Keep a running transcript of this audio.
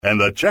And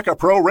the Checka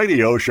Pro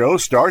Radio Show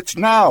starts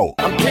now.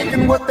 I'm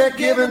taking what they're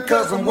giving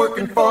because I'm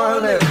working for a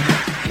living.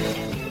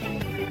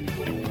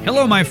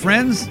 Hello, my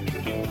friends.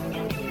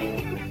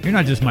 You're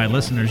not just my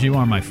listeners, you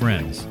are my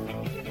friends.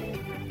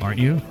 Aren't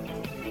you?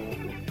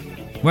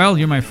 Well,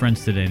 you're my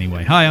friends today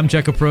anyway. Hi, I'm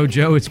Checka Pro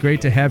Joe. It's great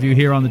to have you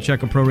here on the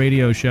Checka Pro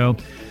Radio Show.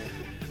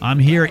 I'm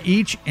here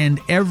each and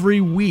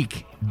every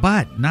week.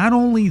 But not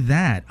only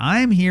that,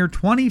 I'm here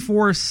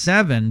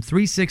 24/7,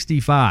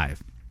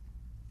 365.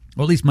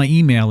 Well, at least my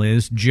email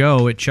is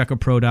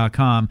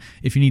joe@checkapro.com.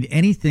 If you need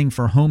anything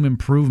for home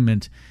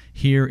improvement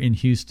here in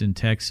Houston,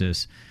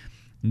 Texas,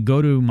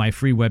 go to my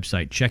free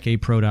website,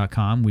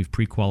 checkapro.com. We've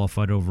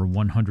pre-qualified over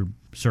 100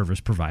 service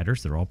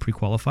providers. They're all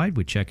pre-qualified.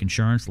 We check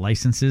insurance,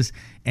 licenses,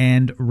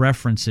 and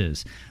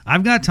references.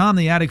 I've got Tom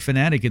the Attic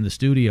Fanatic in the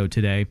studio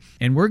today,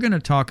 and we're going to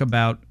talk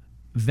about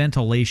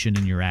ventilation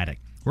in your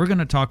attic. We're going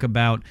to talk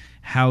about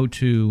how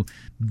to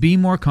be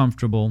more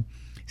comfortable,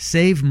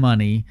 save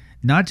money,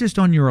 not just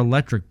on your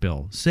electric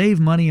bill, save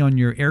money on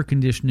your air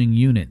conditioning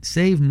unit,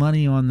 save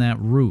money on that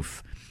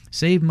roof,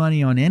 save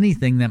money on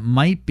anything that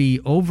might be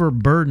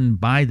overburdened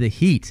by the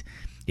heat.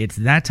 It's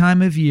that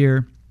time of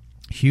year.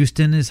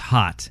 Houston is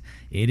hot.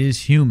 It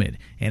is humid.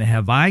 And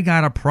have I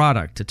got a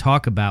product to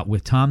talk about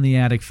with Tom the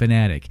Attic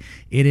Fanatic?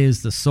 It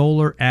is the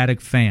Solar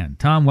Attic Fan.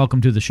 Tom,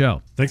 welcome to the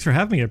show. Thanks for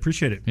having me. I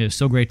appreciate it. It's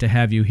so great to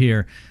have you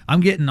here. I'm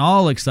getting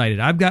all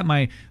excited. I've got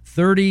my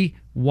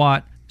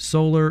 30-watt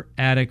Solar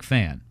Attic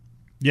Fan.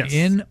 Yes.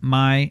 In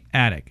my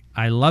attic.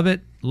 I love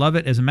it. Love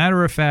it. As a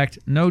matter of fact,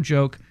 no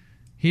joke,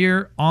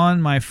 here on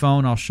my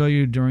phone, I'll show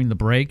you during the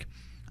break.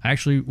 I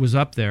actually was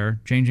up there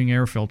changing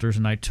air filters,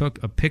 and I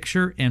took a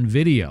picture and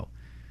video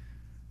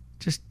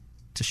just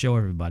to show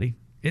everybody.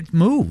 It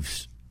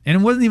moves. And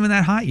it wasn't even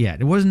that hot yet.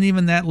 It wasn't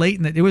even that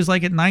late. It was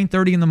like at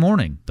 9:30 in the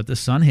morning. But the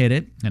sun hit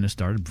it, and it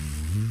started,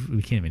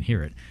 we can't even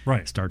hear it.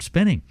 Right. It started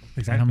spinning.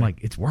 Exactly. And I'm like,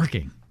 it's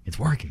working. It's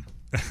working.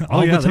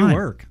 Oh, yeah, the time. they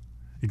work.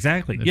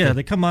 Exactly. Yeah,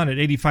 they come on at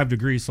 85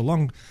 degrees. So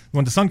long,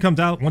 when the sun comes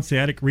out, once the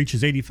attic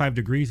reaches 85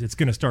 degrees, it's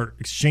going to start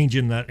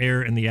exchanging that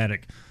air in the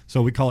attic.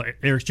 So we call it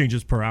air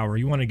exchanges per hour.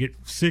 You want to get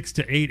 6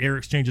 to 8 air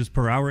exchanges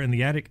per hour in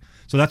the attic.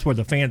 So that's where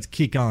the fans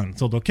kick on.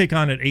 So they'll kick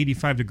on at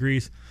 85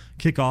 degrees,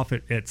 kick off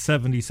at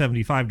 70,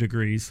 75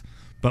 degrees.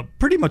 But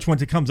pretty much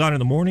once it comes on in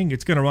the morning,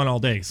 it's going to run all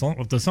day. So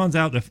if the sun's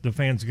out, the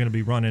fans are going to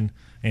be running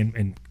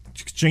and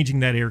exchanging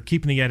that air,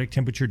 keeping the attic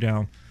temperature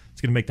down.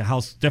 It's going to make the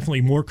house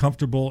definitely more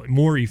comfortable,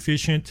 more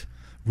efficient.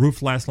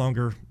 Roof lasts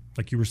longer.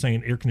 Like you were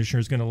saying, air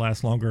conditioner is going to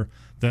last longer.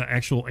 The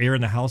actual air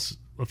in the house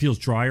feels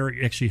drier.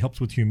 It actually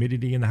helps with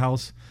humidity in the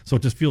house. So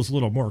it just feels a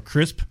little more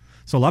crisp.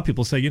 So a lot of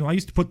people say, I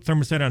used to put the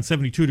thermostat on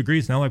 72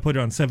 degrees. Now I put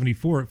it on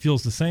 74. It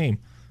feels the same.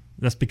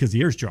 That's because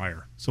the air is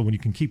drier. So when you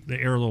can keep the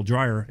air a little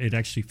drier, it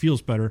actually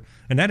feels better.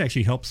 And that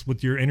actually helps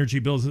with your energy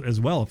bills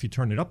as well if you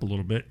turn it up a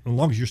little bit. As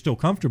long as you're still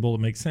comfortable,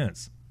 it makes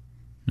sense.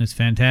 It's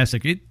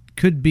fantastic. It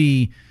could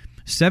be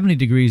 70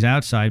 degrees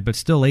outside, but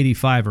still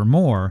 85 or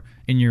more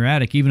in your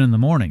attic, even in the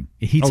morning.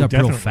 It heats up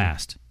definitely. real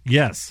fast.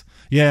 Yes.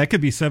 Yeah, it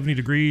could be 70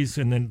 degrees,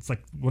 and then it's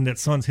like when that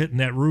sun's hitting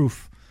that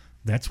roof,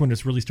 that's when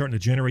it's really starting to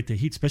generate the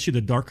heat, especially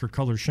the darker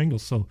color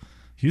shingles. So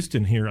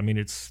Houston here,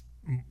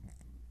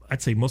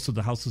 I'd say most of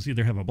the houses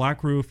either have a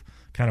black roof,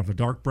 kind of a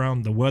dark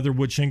brown. The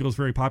weatherwood shingle is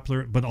very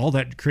popular, but all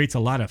that creates a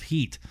lot of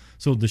heat.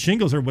 So the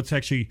shingles are what's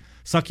actually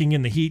sucking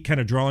in the heat, kind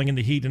of drawing in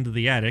the heat into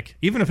the attic.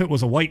 Even if it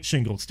was a white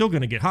shingle, it's still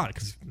going to get hot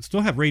because it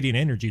still have radiant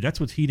energy. That's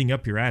what's heating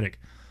up your attic.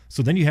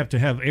 So then you have to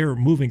have air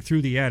moving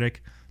through the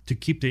attic to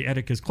keep the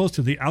attic as close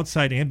to the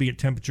outside ambient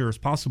temperature as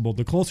possible.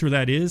 The closer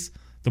that is,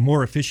 the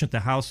more efficient the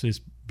house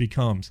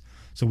becomes.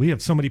 So we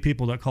have so many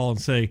people that call and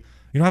say,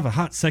 I have a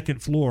hot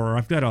second floor, or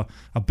I've got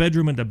a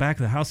bedroom in the back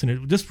of the house, and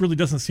it just really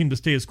doesn't seem to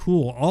stay as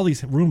cool. All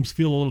these rooms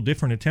feel a little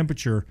different in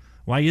temperature.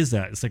 Why is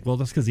that? It's like, well,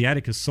 that's because the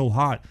attic is so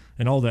hot,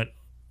 and all that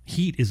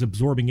heat is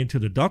absorbing into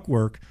the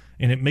ductwork,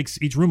 and it makes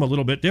each room a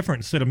little bit different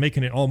instead of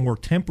making it all more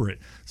temperate.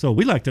 So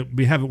we like to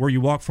have it where you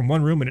walk from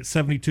one room and it's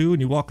 72,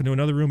 and you walk into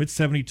another room, it's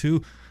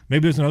 72.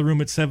 Maybe there's another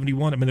room at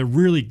 71. They're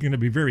really going to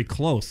be very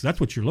close.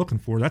 That's what you're looking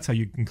for. That's how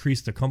you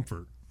increase the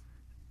comfort.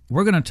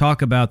 We're going to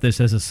talk about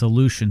this as a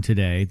solution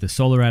today, the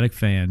Solar Attic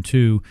Fan,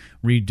 to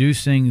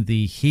reducing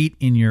the heat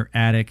in your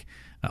attic,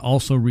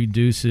 also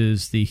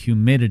reduces the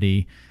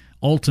humidity,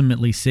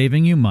 ultimately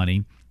saving you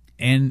money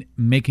and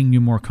making you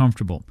more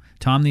comfortable.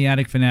 Tom the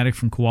Attic Fanatic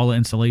from Koala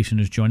Insulation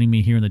is joining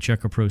me here in the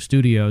Checka Pro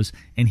studios,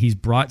 and he's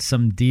brought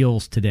some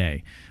deals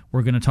today.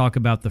 We're going to talk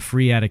about the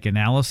free attic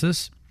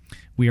analysis.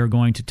 We are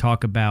going to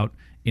talk about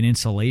an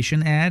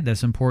insulation ad.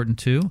 That's important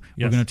too.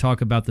 Yes. We're going to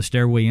talk about the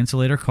stairway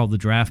insulator called the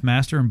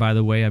DraftMaster. And by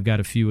the way, I've got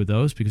a few of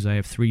those because I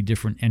have 3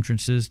 different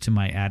entrances to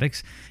my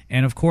attics.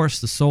 And of course,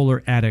 the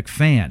Solar Attic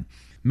Fan.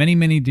 Many,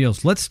 many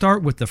deals. Let's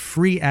start with the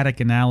free attic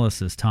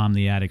analysis, Tom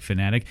the Attic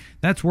Fanatic.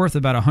 That's worth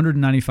about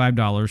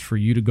 $195 for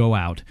you to go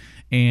out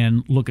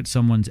and look at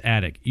someone's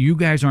attic. You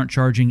guys aren't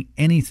charging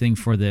anything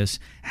for this.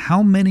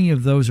 How many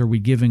of those are we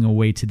giving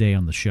away today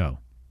on the show?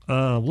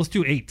 Let's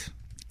do 8.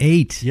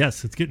 8?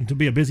 Yes, it's getting to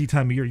be a busy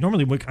time of year.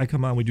 Normally when I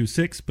come on, we do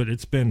 6, but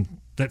it's been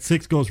that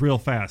 6 goes real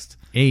fast.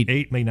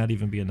 8 may not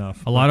even be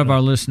enough. A lot of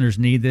our listeners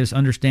need this.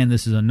 Understand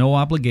this is a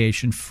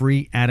no-obligation,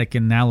 free attic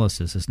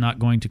analysis. It's not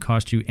going to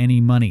cost you any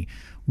money.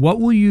 What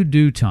will you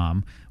do,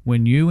 Tom,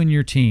 when you and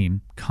your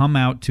team come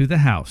out to the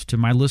house, to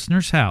my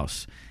listener's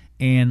house,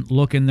 and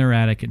look in their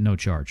attic at no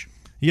charge?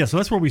 Yeah, so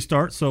that's where we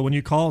start. So when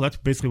you call, that's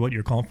basically what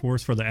you're calling for,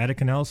 is for the attic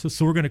analysis.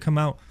 So we're going to come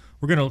out.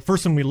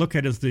 First thing we look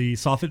at is the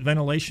soffit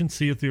ventilation,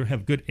 see if they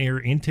have good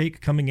air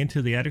intake coming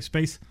into the attic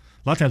space.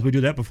 A lot of times we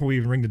do that before we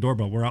even ring the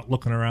doorbell. We're out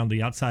looking around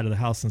the outside of the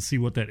house and see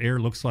what that air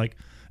looks like.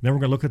 Then we're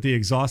going to look at the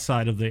exhaust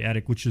side of the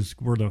attic, which is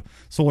where the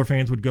solar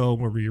fans would go,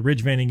 where your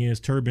ridge venting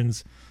is,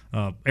 turbines,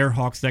 air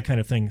hawks, that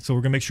kind of thing. So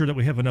we're going to make sure that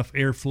we have enough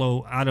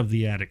airflow out of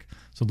the attic.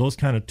 So those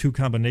kind of two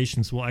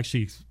combinations will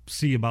actually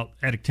see about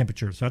attic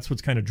temperature. So that's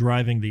what's kind of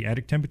driving the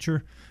attic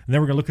temperature. And then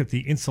we're going to look at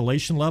the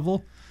insulation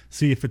level,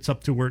 see if it's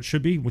up to where it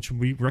should be, which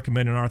we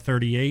recommend in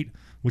R38,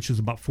 which is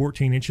about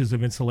 14 inches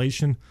of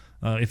insulation.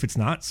 If it's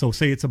not, so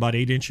say it's about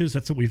 8 inches,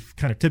 that's what we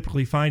kind of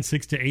typically find,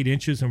 6 to 8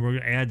 inches, and we're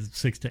going to add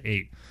 6 to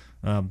 8.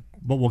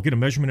 But we'll get a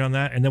measurement on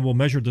that, and then we'll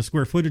measure the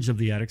square footage of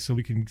the attic so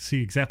we can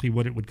see exactly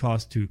what it would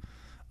cost to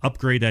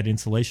upgrade that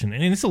insulation.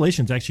 And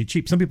insulation is actually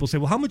cheap. Some people say,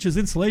 well, how much is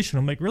insulation?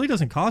 I'm like, it really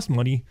doesn't cost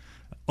money.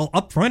 Well,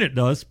 up front it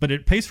does, but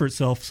it pays for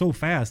itself so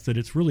fast that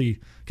it's really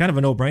kind of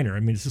a no-brainer.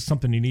 I mean, it's just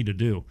something you need to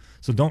do.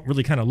 So don't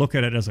really kind of look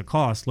at it as a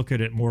cost. Look at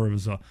it more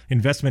as an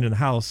investment in the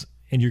house,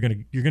 and you're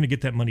gonna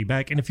get that money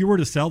back. And if you were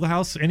to sell the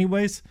house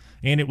anyways,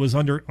 and it was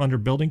under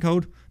building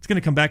code, it's going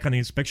to come back on the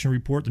inspection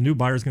report. The new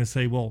buyer is going to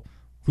say, well,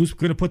 who's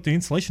going to put the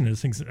insulation in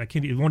this thing?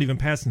 It won't even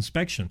pass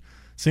inspection.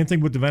 Same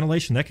thing with the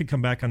ventilation. That could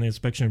come back on the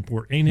inspection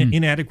report.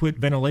 Inadequate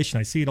ventilation.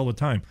 I see it all the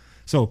time.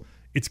 So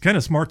it's kind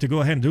of smart to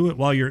go ahead and do it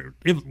while you're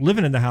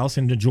living in the house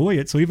and enjoy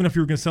it. So even if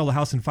you were going to sell the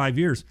house in 5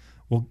 years,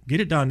 well, get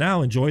it done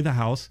now. Enjoy the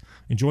house.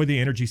 Enjoy the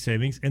energy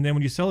savings. And then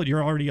when you sell it,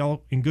 you're already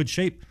all in good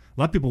shape. A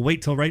lot of people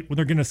wait till right when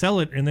they're going to sell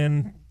it, and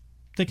then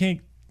they can't.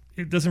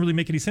 It doesn't really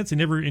make any sense. They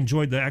never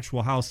enjoyed the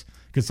actual house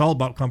because it's all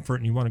about comfort,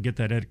 and you want to get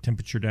that attic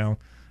temperature down.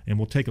 And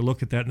we'll take a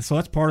look at that. And so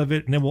that's part of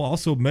it. And then we'll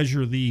also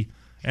measure the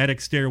attic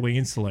stairway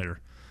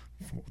insulator,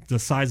 the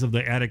size of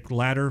the attic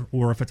ladder,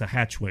 or if it's a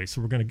hatchway. So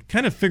we're going to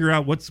kind of figure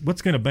out what's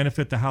going to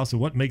benefit the house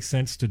and what makes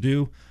sense to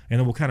do. And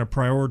then we'll kind of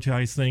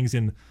prioritize things.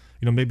 And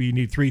maybe you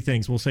need 3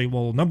 things. We'll say,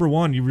 well, number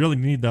 1, you really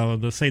need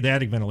the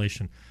attic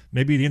ventilation.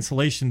 Maybe the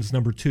insulation is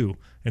number 2,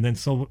 and then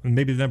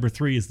maybe the number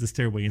 3 is the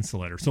stairway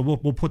insulator. So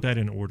we'll put that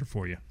in order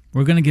for you.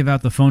 We're going to give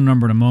out the phone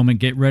number in a moment.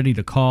 Get ready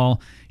to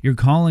call. You're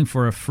calling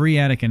for a free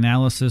attic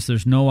analysis.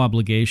 There's no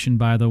obligation,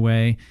 by the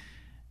way.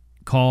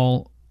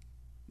 Call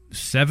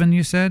 7,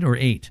 you said, or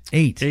 8?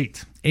 8.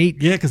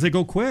 8. Yeah, because they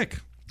go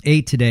quick.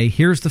 8 today.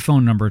 Here's the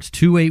phone number. It's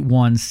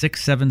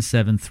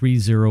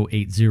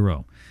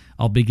 281-677-3080.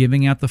 I'll be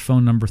giving out the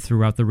phone number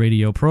throughout the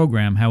radio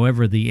program.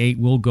 However, the 8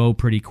 will go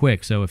pretty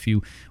quick. So if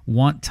you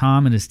want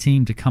Tom and his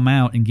team to come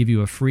out and give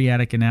you a free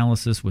attic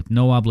analysis with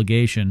no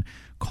obligation,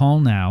 call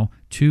now,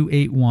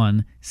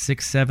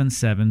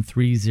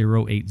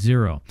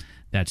 281-677-3080.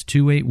 That's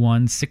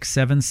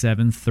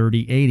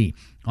 281-677-3080.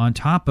 On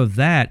top of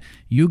that,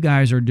 you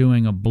guys are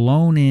doing a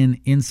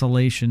blown-in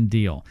insulation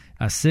deal.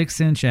 A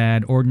 6-inch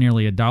ad,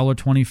 ordinarily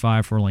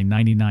 $1.25 for only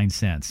 99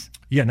 cents.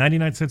 Yeah,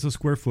 99 cents a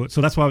square foot. So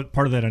that's why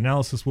part of that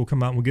analysis will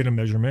come out and we'll get a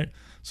measurement.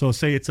 So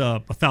say it's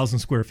 1,000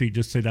 square feet,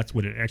 just say that's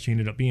what it actually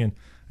ended up being.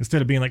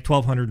 Instead of being like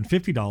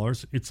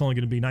 $1,250, it's only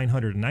going to be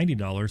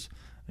 $990.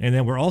 And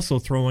then we're also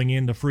throwing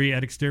in the free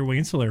attic stairway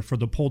insulator for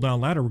the pull-down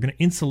ladder. We're going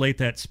to insulate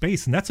that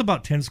space, and that's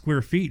about 10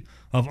 square feet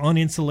of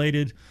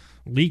uninsulated,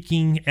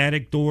 leaking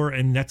attic door,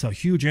 and that's a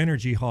huge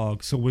energy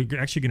hog. So we're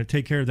actually going to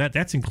take care of that.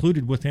 That's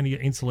included with any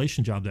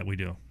insulation job that we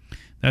do.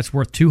 That's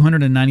worth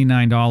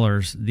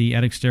 $299, the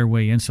attic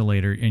stairway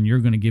insulator, and you're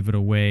going to give it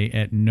away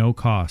at no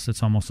cost.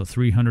 It's almost a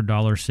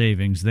 $300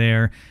 savings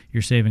there.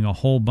 You're saving a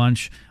whole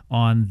bunch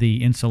on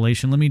the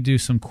insulation. Let me do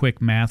some quick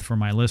math for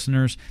my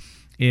listeners.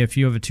 If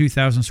you have a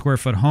 2,000 square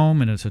foot home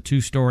and it's a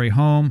 2-story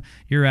home,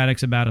 your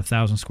attic's about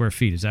 1,000 square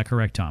feet. Is that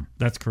correct, Tom?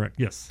 That's correct,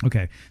 yes.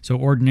 Okay, so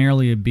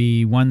ordinarily it'd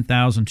be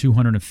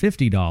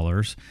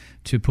 $1,250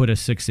 to put a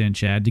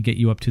 6-inch ad to get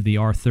you up to the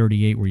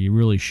R38 where you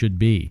really should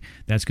be.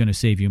 That's going to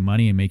save you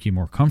money and make you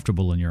more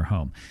comfortable in your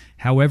home.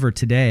 However,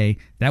 today,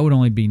 that would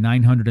only be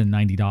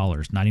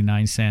 $990,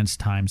 99 cents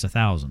times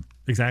 1,000.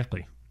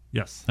 Exactly,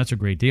 yes. That's a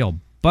great deal.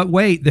 But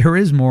wait, there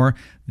is more.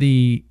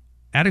 The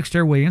attic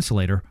stairway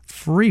insulator,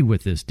 free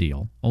with this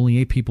deal. Only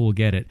 8 people will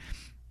get it.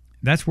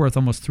 That's worth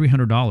almost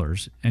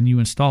 $300, and you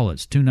install it.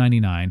 It's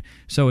 $299.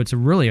 So it's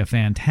really a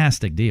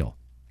fantastic deal.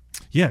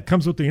 Yeah, it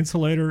comes with the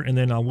insulator, and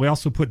then we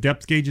also put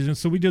depth gauges in.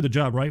 So we do the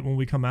job right when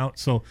we come out.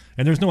 So,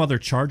 and there's no other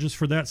charges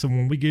for that. So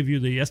when we give you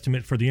the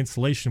estimate for the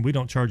installation, we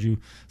don't charge you.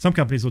 Some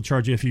companies will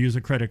charge you if you use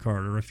a credit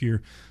card, or if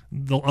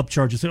they'll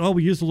upcharge you. Say, oh,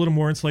 we used a little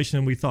more insulation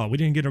than we thought. We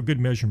didn't get a good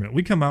measurement.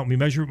 We come out and we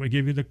measure it. We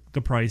give you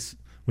the price.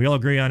 We all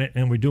agree on it,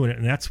 and we're doing it.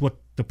 And that's what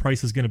the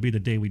price is going to be the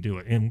day we do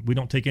it. And we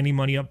don't take any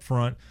money up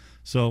front.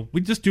 So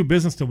we just do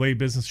business the way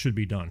business should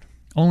be done.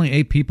 Only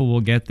 8 people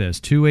will get this.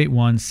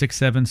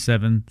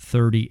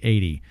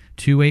 281-677-3080.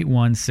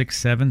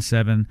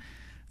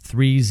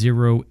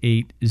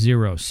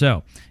 3080.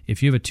 So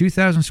if you have a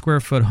 2,000 square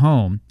foot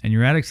home and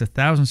your attic's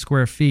 1,000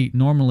 square feet,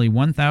 normally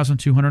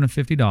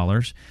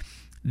 $1,250,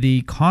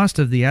 the cost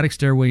of the attic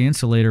stairway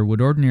insulator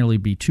would ordinarily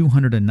be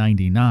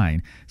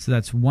 $299. So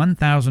that's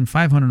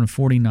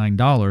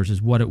 $1,549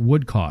 is what it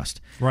would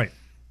cost. Right.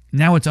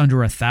 Now it's under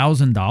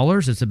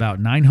 $1,000. It's about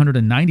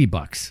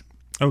 $990.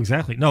 Oh,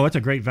 exactly. No, that's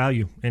a great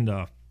value,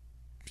 and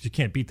you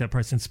can't beat that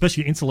price. And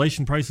especially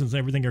insulation prices and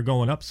everything are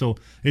going up. So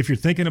if you're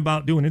thinking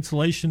about doing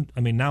insulation, I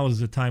mean, now is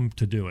the time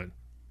to do it.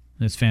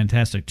 That's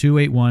fantastic.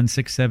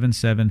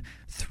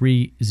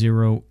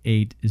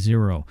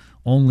 281-677-3080.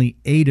 Only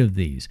 8 of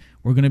these.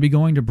 We're going to be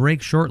going to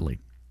break shortly.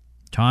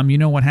 Tom, you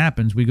know what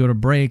happens. We go to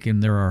break,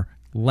 and there are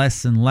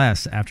less and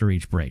less after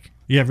each break.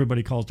 Yeah,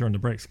 everybody calls during the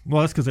breaks. Well,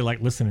 that's because they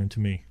like listening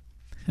to me.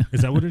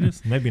 Is that what it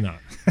is? Maybe not.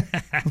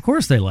 Of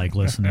course they like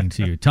listening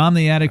to you. Tom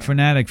the Attic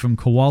Fanatic from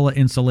Koala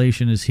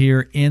Insulation is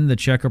here in the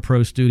Checker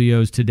Pro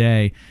studios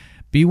today.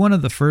 Be one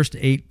of the first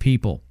 8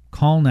 people.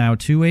 Call now,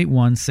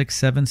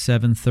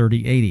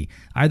 281-677-3080.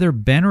 Either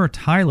Ben or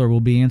Tyler will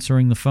be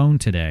answering the phone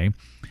today.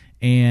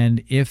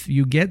 And if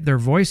you get their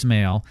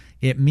voicemail,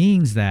 it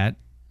means that,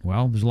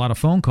 well, there's a lot of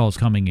phone calls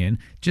coming in.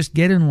 Just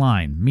get in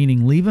line,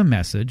 meaning leave a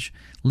message,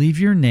 leave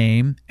your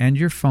name and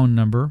your phone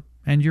number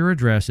and your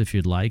address if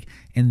you'd like,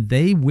 and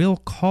they will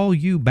call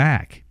you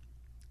back,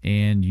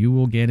 and you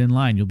will get in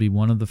line. You'll be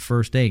one of the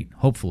first 8,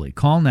 hopefully.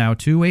 Call now,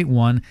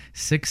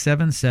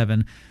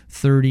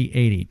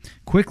 281-677-3080.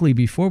 Quickly,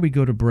 before we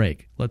go to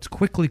break, let's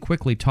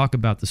quickly talk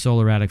about the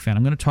Solar Attic Fan.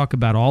 I'm going to talk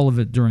about all of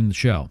it during the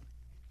show.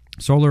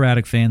 Solar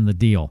Attic Fan, the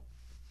deal.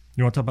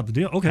 You want to talk about the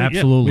deal? Okay,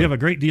 absolutely. Yeah, we have a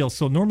great deal.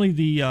 So normally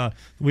we have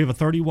a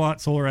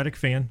 30-watt Solar Attic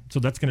Fan, so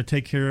that's going to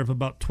take care of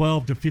about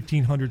 12 to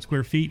 1,500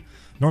 square feet.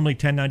 Normally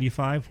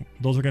 $10.95.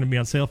 Those are going to be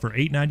on sale for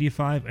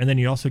 $8.95, and then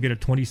you also get a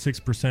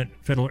 26%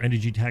 federal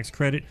energy tax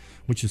credit,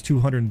 which is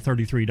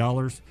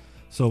 $233.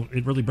 So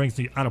it really brings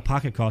the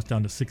out-of-pocket cost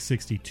down to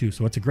 $662.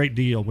 So it's a great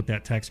deal with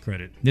that tax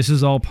credit. This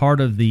is all part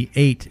of the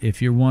 8.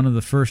 If you're one of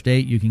the first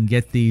 8, you can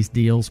get these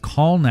deals.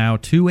 Call now,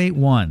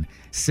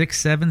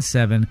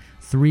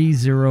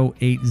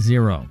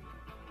 281-677-3080.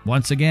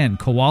 Once again,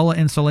 Koala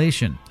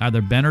Insulation.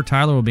 Either Ben or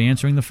Tyler will be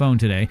answering the phone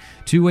today.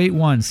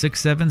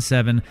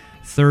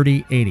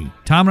 281-677-3080.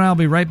 Tom and I will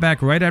be right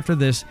back right after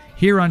this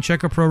here on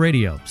Checker Pro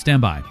Radio.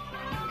 Stand by.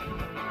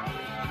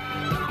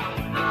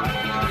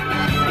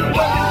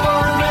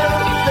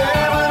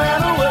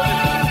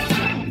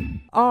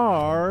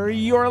 Are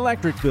your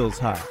electric bills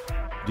high?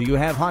 Do you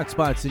have hot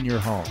spots in your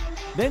home?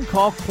 Then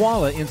call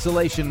Koala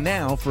Insulation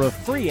now for a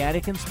free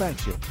attic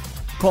inspection.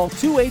 Call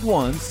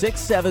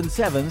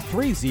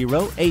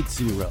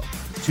 281-677-3080.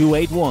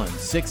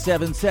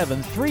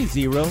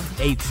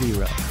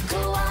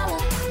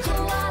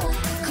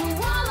 281-677-3080.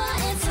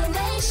 Koala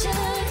Insulation.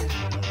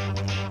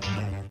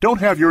 Don't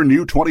have your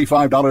new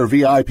 $25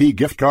 VIP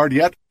gift card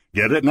yet?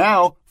 Get it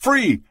now,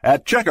 free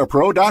at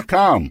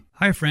CheckerPro.com.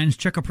 Hi friends,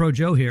 Checker Pro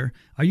Joe here.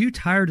 Are you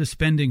tired of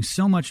spending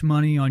so much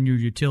money on your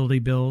utility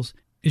bills?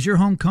 Is your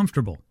home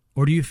comfortable,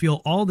 or do you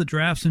feel all the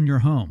drafts in your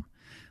home?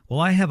 Well,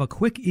 I have a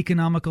quick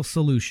economical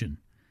solution.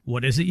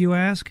 What is it, you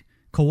ask?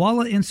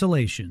 Koala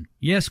Insulation.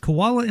 Yes,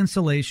 Koala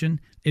Insulation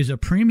is a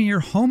premier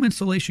home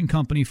insulation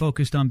company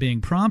focused on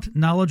being prompt,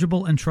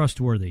 knowledgeable, and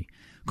trustworthy.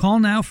 Call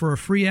now for a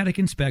free attic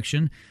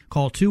inspection.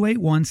 Call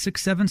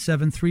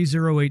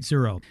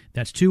 281-677-3080.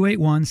 That's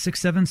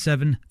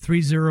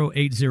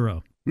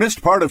 281-677-3080.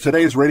 Missed part of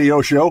today's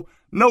radio show?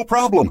 No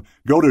problem.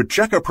 Go to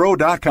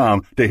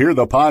CheckerPro.com to hear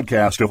the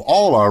podcast of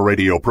all our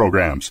radio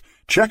programs.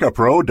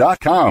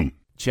 CheckerPro.com.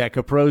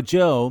 Checker Pro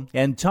Joe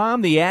and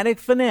Tom the Attic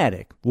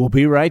Fanatic will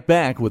be right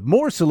back with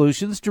more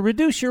solutions to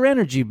reduce your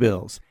energy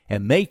bills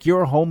and make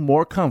your home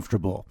more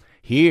comfortable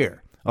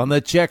here on the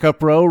Checker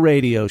Pro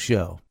Radio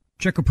Show.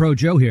 Checker Pro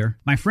Joe here.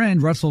 My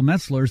friend Russell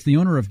Metzler is the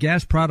owner of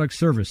Gas Product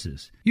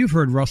Services. You've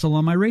heard Russell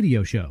on my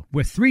radio show.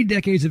 With 3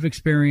 decades of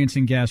experience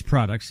in gas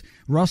products,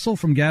 Russell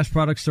from Gas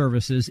Product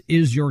Services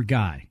is your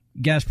guy.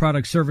 Gas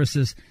Product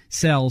Services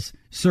sells,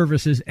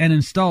 services, and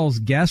installs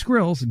gas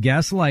grills,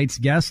 gas lights,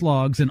 gas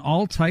logs, and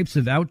all types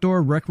of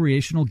outdoor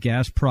recreational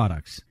gas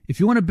products.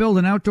 If you want to build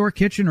an outdoor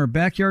kitchen or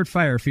backyard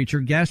fire feature,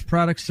 Gas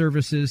Product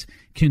Services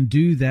can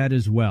do that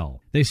as well.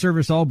 They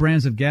service all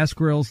brands of gas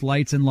grills,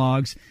 lights, and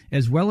logs,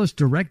 as well as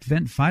direct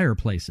vent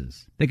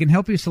fireplaces. They can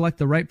help you select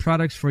the right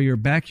products for your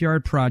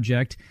backyard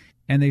project,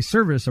 and they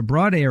service a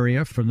broad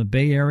area from the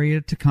Bay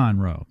Area to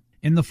Conroe.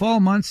 In the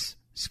fall months,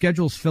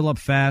 schedules fill up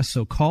fast,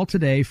 so call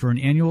today for an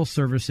annual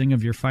servicing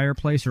of your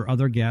fireplace or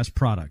other gas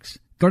products.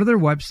 Go to their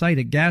website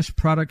at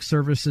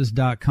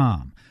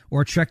gasproductservices.com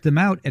or check them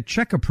out at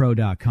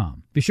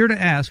CheckerPro.com. Be sure to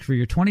ask for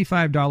your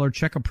 $25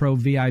 Checker Pro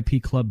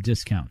VIP Club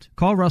discount.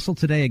 Call Russell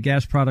today at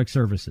Gas Product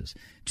Services,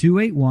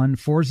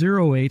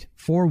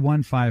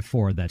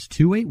 281-408-4154. That's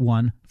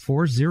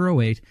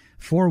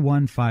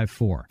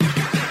 281-408-4154.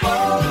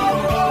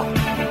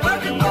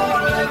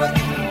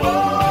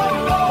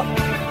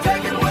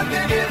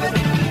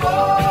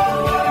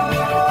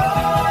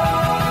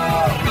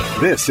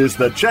 This is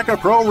the Checka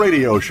Pro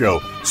Radio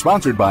Show,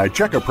 sponsored by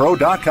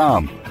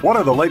CheckaPro.com. What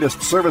are the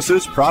latest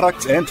services,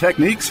 products, and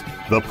techniques?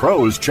 The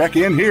pros check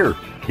in here.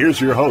 Here's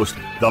your host,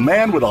 the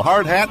man with a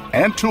hard hat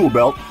and tool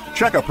belt,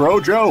 Checka Pro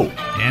Joe.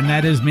 And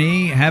that is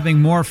me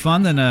having more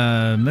fun than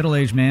a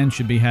middle-aged man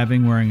should be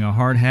having, wearing a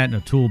hard hat and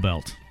a tool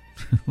belt.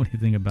 What do you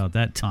think about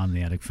that, Tom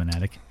the Attic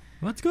Fanatic?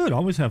 Well, that's good.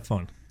 Always have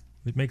fun.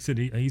 It makes it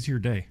an easier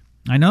day.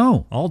 I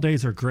know. All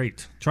days are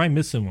great. Try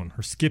missing one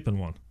or skipping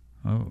one.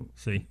 Oh,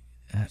 See?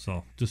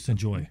 So just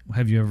enjoy.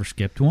 have you ever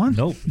skipped one?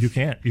 Nope, you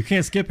can't. You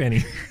can't skip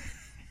any.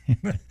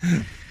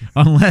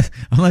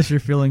 Unless you're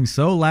feeling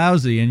so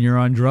lousy and you're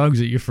on drugs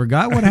that you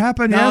forgot what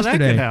happened No, that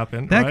yesterday. could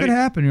happen, That right? could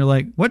happen. You're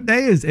like, what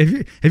day is? Have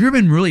you ever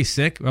been really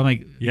sick? Or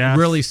like Yes.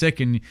 really sick,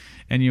 and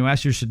you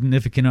ask your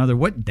significant other,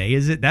 what day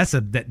is it? That's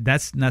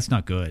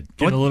not good.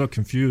 Getting a little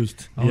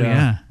confused. Oh,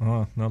 yeah.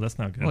 Oh, no, that's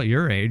not good. Well, at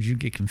your age, you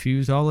get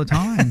confused all the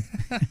time.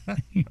 Why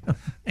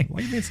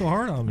are you being so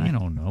hard on me? I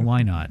don't know.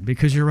 Why not?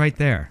 Because you're right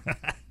there.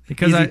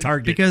 Because Easy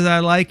target. Because I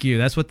like you.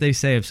 That's what they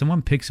say. If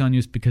someone picks on you,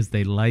 it's because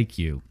they like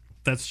you.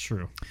 That's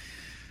true.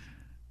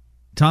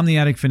 Tom the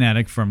Attic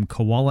Fanatic from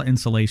Koala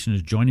Insulation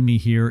is joining me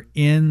here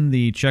in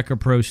the Checka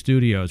Pro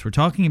studios. We're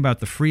talking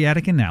about the free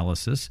attic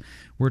analysis.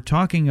 We're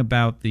talking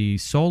about the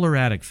solar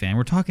attic fan.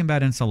 We're talking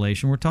about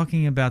insulation. We're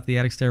talking about the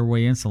attic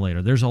stairway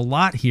insulator. There's a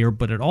lot here,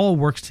 but it all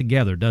works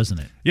together, doesn't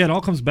it? Yeah, it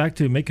all comes back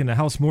to making the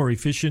house more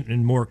efficient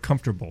and more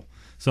comfortable.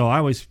 So I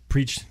always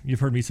preach,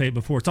 you've heard me say it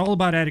before, it's all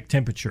about attic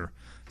temperature.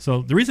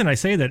 So the reason I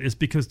say that is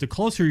because the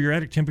closer your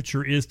attic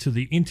temperature is to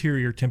the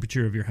interior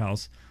temperature of your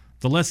house,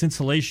 the less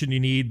insulation you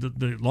need,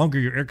 the longer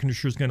your air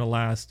conditioner is going to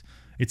last.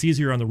 It's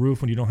easier on the roof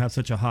when you don't have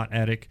such a hot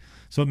attic.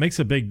 So it makes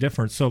a big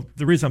difference. So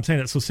the reason I'm saying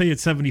that, so say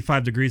it's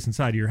 75 degrees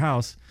inside of your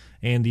house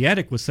and the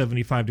attic was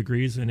 75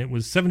 degrees and it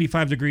was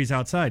 75 degrees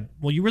outside.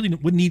 Well, you really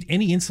wouldn't need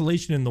any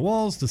insulation in the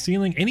walls, the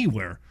ceiling,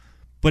 anywhere.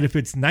 But if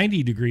it's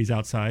 90 degrees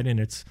outside and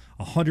it's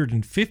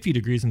 150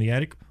 degrees in the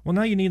attic, well,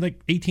 now you need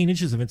like 18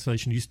 inches of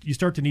insulation. You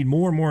start to need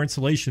more and more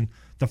insulation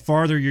the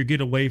farther you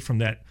get away from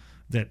that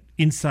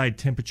inside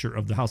temperature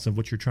of the house of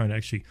what you're trying to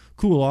actually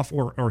cool off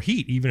or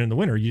heat even in the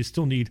winter. You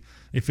still need,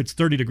 if it's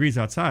 30 degrees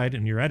outside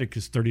and your attic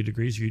is 30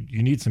 degrees,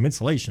 you need some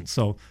insulation.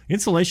 So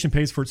insulation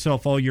pays for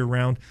itself all year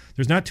round.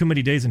 There's not too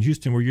many days in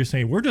Houston where you're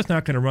saying, we're just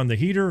not going to run the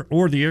heater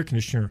or the air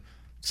conditioner.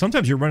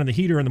 Sometimes you're running the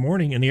heater in the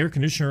morning and the air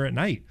conditioner at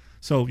night.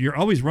 So you're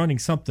always running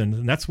something,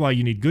 and that's why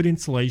you need good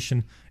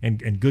insulation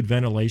and good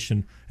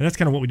ventilation. And that's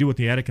kind of what we do with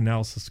the attic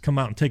analysis. Come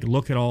out and take a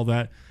look at all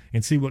that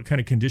and see what kind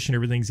of condition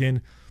everything's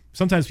in.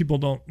 Sometimes people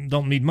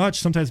don't need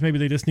much. Sometimes maybe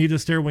they just need a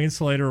stairway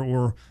insulator,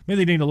 or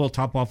maybe they need a little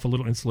top off, a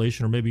little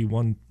insulation, or maybe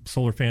one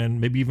solar fan,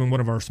 maybe even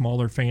one of our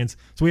smaller fans.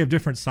 So we have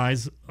different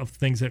size of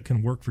things that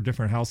can work for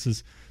different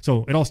houses.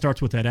 So it all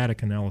starts with that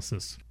attic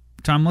analysis.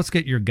 Tom, let's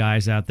get your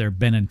guys out there,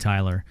 Ben and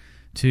Tyler,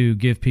 to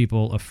give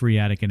people a free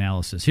attic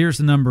analysis. Here's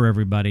the number,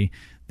 everybody.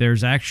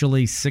 There's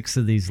actually 6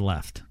 of these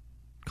left.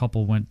 A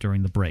couple went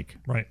during the break.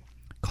 Right.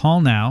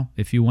 Call now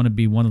if you want to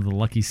be one of the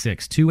lucky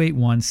 6.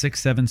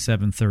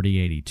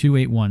 281-677-3080.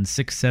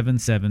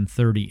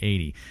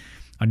 281-677-3080.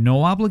 A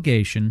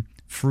no-obligation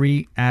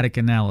free attic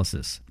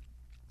analysis.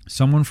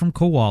 Someone from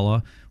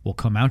Koala will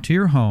come out to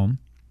your home.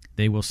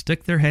 They will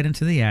stick their head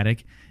into the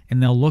attic,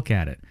 and they'll look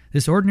at it.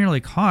 This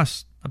ordinarily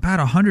costs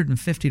about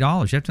 $150.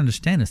 You have to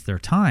understand it's their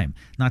time,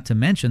 not to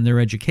mention their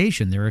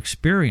education, their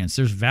experience.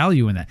 There's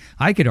value in that.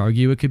 I could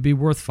argue it could be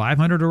worth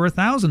 $500 or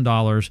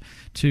 $1,000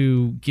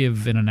 to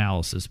give an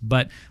analysis,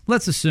 but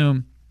let's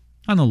assume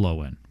on the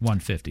low end,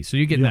 $150. So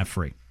you're getting that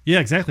free. Yeah,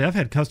 exactly. I've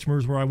had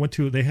customers where I went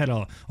to, they had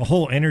a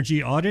whole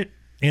energy audit,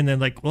 and then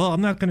like, well,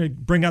 I'm not going to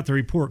bring out the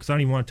report because I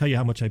don't even want to tell you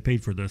how much I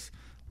paid for this.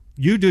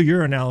 You do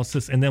your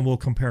analysis, and then we'll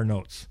compare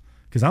notes.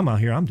 Because I'm out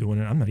here, I'm doing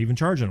it. I'm not even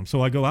charging them.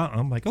 So I go out,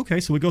 I'm like, okay.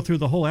 So we go through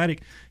the whole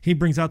attic. He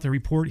brings out the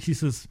report. He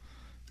says,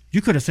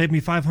 you could have saved me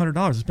 $500.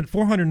 I spent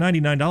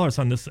 $499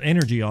 on this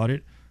energy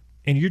audit,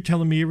 and you're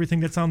telling me everything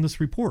that's on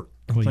this report.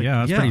 Well, like,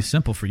 that's pretty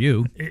simple for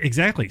you.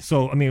 Exactly.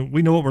 So, I mean,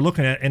 we know what we're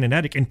looking at in an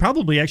attic, and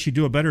probably actually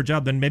do a better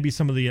job than maybe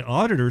some of the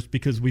auditors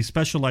because we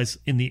specialize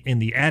in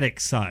the attic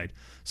side.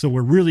 So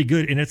we're really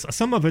good, and it's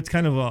some of it's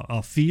kind of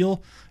a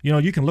feel. You know,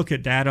 you can look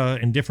at data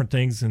and different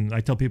things, and I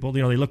tell people,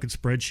 you know, they look at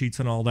spreadsheets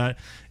and all that,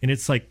 and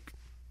it's like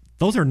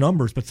those are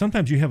numbers, but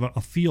sometimes you have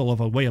a feel of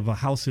a way of a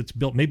house it's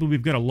built. Maybe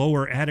we've got a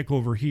lower attic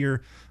over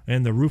here,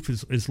 and the roof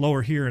is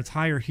lower here, it's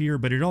higher here,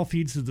 but it all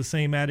feeds to the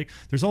same attic.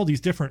 There's all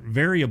these different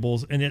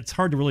variables, and it's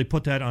hard to really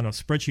put that on a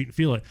spreadsheet and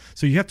feel it.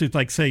 So you have to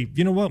like say,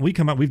 you know what, we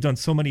come out, we've done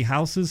so many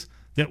houses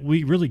that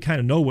we really kind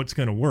of know what's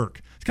going to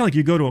work. It's kind of like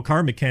you go to a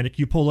car mechanic,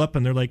 you pull up,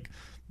 and they're like,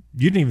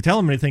 you didn't even tell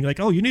them anything.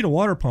 Like, oh, you need a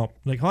water pump.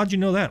 Like, how'd you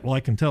know that? Well,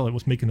 I can tell it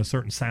was making a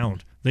certain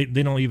sound. They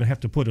don't even have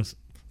to put a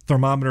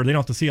thermometer. They don't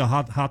have to see how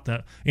hot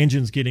the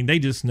engine's getting. They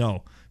just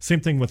know. Same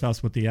thing with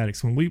us with the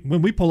attics. When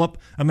we pull up,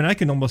 I mean, I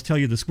can almost tell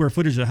you the square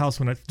footage of the house.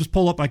 When I just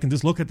pull up, I can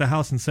just look at the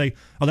house and say,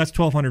 oh, that's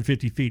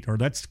 1,250 feet, or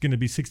that's going to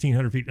be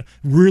 1,600 feet.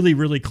 Really,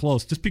 really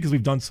close, just because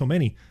we've done so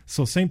many.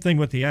 So same thing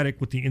with the attic,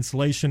 with the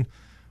insulation.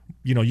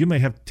 You know, you may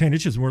have 10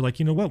 inches, and we're like,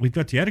 you know what? We've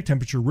got the attic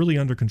temperature really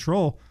under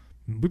control.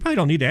 we probably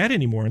don't need to add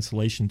any more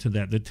insulation to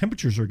that. The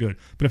temperatures are good.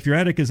 But if your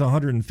attic is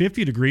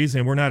 150 degrees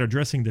and we're not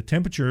addressing the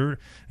temperature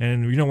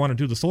and you don't want to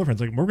do the solar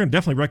fans, like, we're going to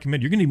definitely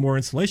recommend you're going to need more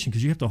insulation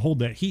because you have to hold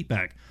that heat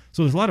back.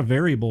 So there's a lot of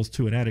variables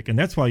to an attic, and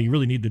that's why you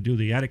really need to do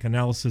the attic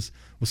analysis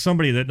with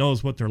somebody that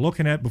knows what they're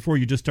looking at before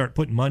you just start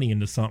putting money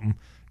into something.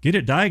 Get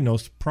it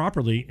diagnosed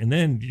properly, and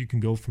then you can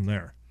go from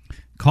there.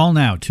 Call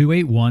now,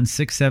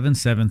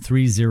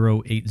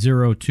 281-677-3080,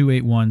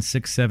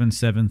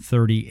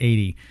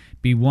 281-677-3080.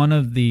 Be one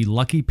of the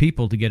lucky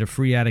people to get a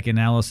free attic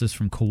analysis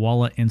from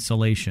Koala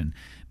Insulation.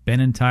 Ben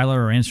and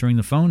Tyler are answering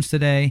the phones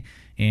today,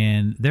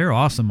 and they're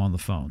awesome on the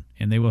phone,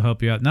 and they will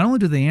help you out. Not only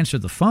do they answer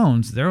the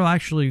phones,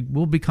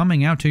 will be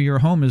coming out to your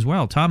home as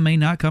well. Tom may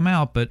not come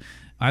out, but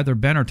either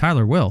Ben or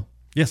Tyler will.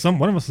 Yeah,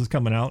 one of us is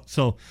coming out.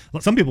 So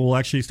some people will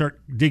actually start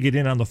digging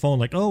in on the phone,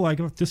 like, oh, I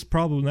got this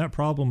problem, that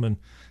problem, and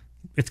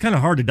it's kind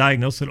of hard to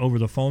diagnose it over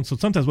the phone. So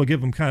sometimes we'll give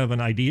them kind of an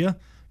idea,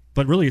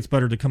 but really it's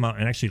better to come out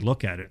and actually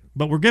look at it.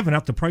 But we're giving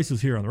out the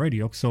prices here on the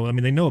radio. So, I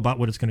mean, they know about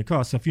what it's going to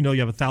cost. So if you know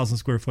you have a 1,000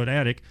 square foot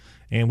attic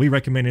and we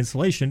recommend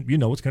insulation, you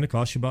know it's going to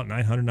cost you about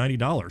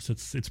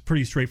 $990. It's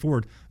pretty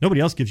straightforward.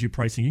 Nobody else gives you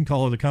pricing. You can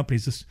call other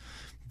companies. Just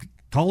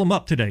call them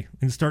up today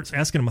and start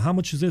asking them, how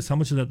much is this? How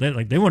much is that?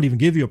 They won't even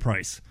give you a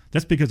price.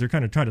 That's because they're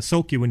kind of trying to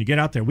soak you when you get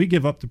out there. We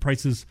give up the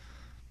prices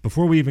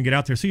before we even get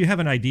out there, so you have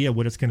an idea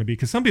what it's going to be.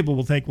 Because some people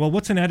will think, well,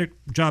 what's an attic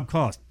job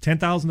cost?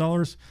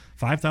 $10,000,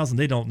 $5,000?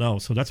 They don't know.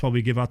 So that's why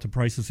we give out the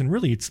prices. And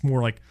really, it's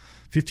more like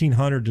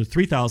 $1,500 to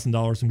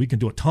 $3,000, and we can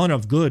do a ton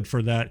of good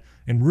for that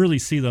and really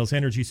see those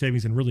energy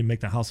savings and really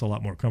make the house a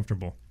lot more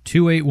comfortable.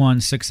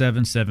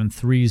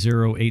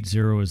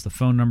 281-677-3080 is the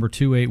phone number,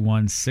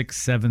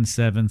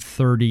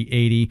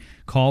 281-677-3080.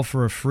 Call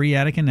for a free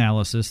attic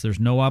analysis. There's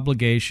no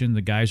obligation. The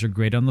guys are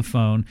great on the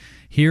phone.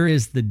 Here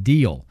is the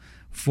deal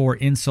for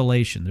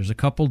insulation. There's a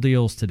couple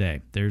deals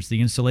today. There's the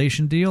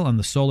insulation deal and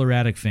the solar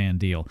attic fan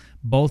deal.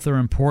 Both are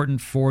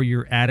important for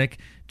your attic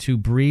to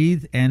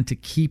breathe and to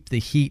keep the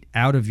heat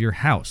out of your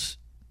house.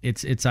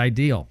 It's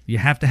ideal. You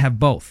have to have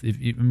both.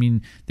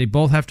 They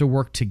both have to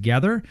work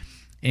together,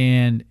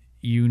 and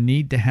you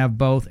need to have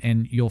both,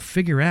 and you'll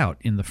figure out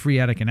in the free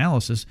attic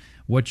analysis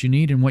what you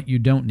need and what you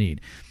don't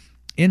need.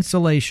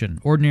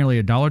 Insulation,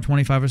 ordinarily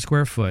 $1.25 a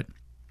square foot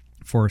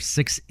for a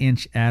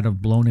 6-inch ad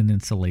of blown-in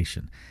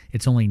insulation.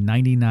 It's only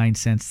 99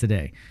 cents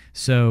today.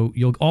 So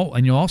you'll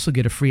also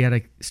get a free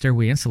attic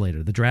stairway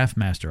insulator, the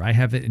DraftMaster. I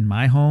have it in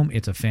my home.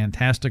 It's a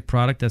fantastic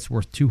product that's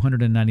worth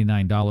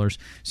 $299.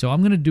 So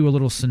I'm going to do a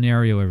little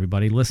scenario,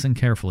 everybody. Listen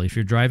carefully. If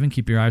you're driving,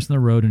 keep your eyes on the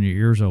road and your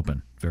ears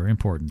open. Very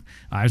important.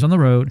 Eyes on the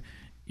road,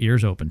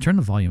 ears open. Turn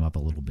the volume up a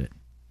little bit.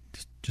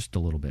 Just a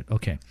little bit.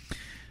 Okay.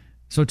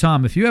 So,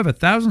 Tom, if you have a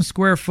 1,000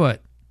 square foot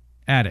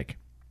attic,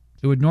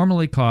 it would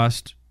normally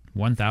cost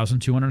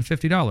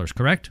 $1,250,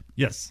 correct?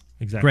 Yes,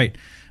 exactly. Great.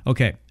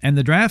 Okay. And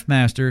the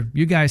DraftMaster,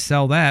 you guys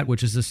sell that,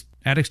 which is this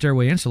attic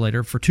stairway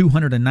insulator, for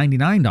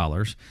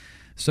 $299.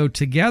 So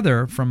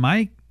together, from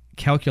my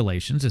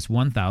calculations, it's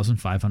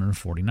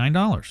 $1,549.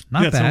 Not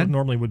That's bad. what it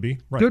normally would be.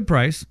 Right. Good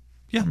price.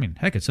 Yeah. I mean,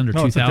 heck, it's under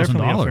It's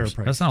definitely a fair $2,000.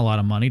 price. That's not a lot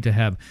of money to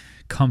have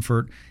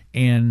comfort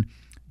and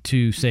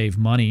to save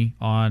money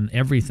on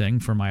everything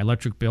from my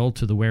electric bill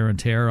to the wear and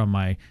tear on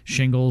my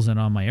shingles and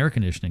on my air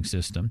conditioning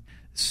system.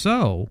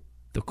 So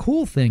the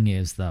cool thing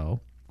is,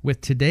 though,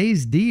 with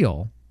today's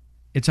deal,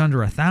 it's under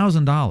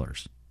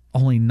 $1,000.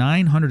 Only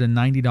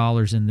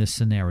 $990 in this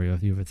scenario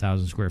if you have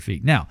 1,000 square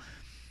feet. Now,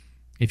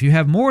 if you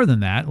have more than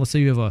that, let's say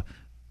you have a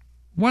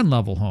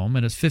one-level home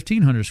and it's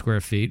 1,500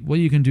 square feet, well,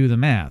 you can do the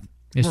math.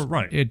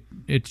 Right.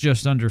 It's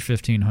just under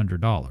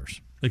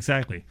 $1,500.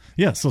 Exactly.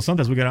 Yeah, so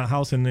sometimes we get a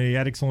house and the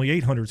attic's only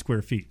 800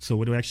 square feet, so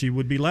it actually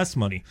would be less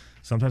money.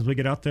 Sometimes we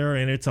get out there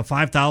and it's a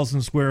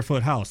 5,000 square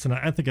foot house, and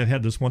I think I've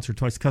had this once or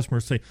twice.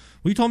 Customers say,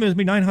 well, you told me it would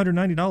be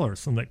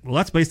 $990. I'm like, well,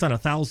 that's based on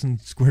 1,000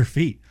 square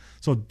feet.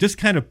 So just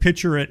kind of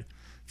picture it.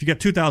 If you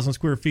got 2,000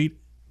 square feet,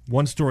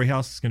 one-story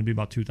house is going to be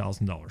about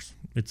 $2,000.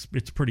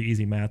 It's pretty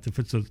easy math. If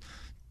it's a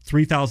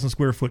 3,000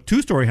 square foot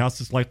two-story house,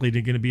 it's likely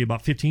going to be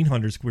about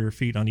 1,500 square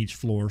feet on each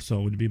floor,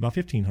 so it would be about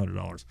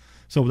 $1,500.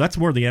 So that's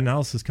where the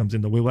analysis comes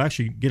in. We'll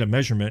actually get a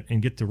measurement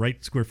and get the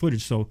right square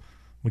footage, so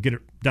we get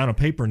it down on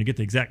paper and you get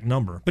the exact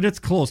number. But it's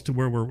close to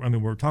where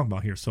we're talking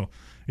about here. So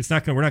we're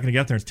not going to get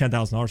out there and it's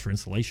 $10,000 for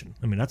insulation.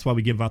 I mean, that's why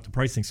we give out the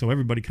pricing, so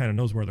everybody kind of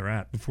knows where they're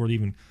at before they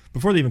even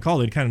call.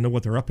 They kind of know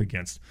what they're up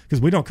against,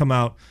 because we're not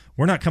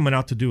coming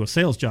out to do a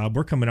sales job.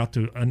 We're coming out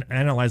to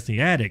analyze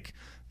the attic.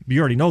 You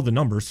already know the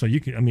numbers, so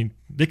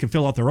they can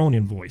fill out their own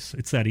invoice.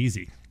 It's that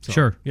easy. So,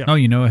 sure. Yeah. Oh,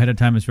 ahead of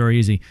time. It's very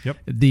easy. Yep.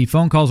 The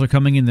phone calls are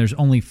coming in. There's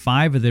only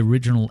 5 of the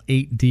original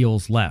 8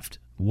 deals left.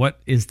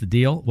 What is the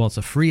deal? Well, it's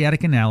a free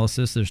attic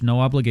analysis. There's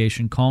no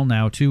obligation. Call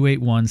now,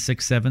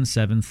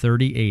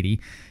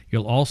 281-677-3080.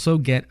 You'll also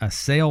get a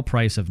sale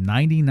price of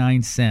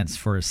 99 cents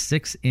for a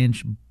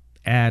 6-inch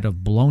ad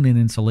of blown-in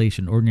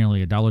insulation,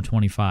 ordinarily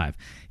 $1.25.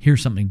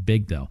 Here's something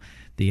big, though.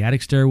 The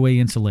attic stairway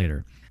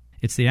insulator.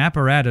 It's the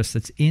apparatus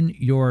that's in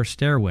your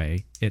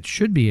stairway. It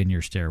should be in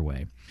your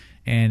stairway.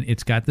 And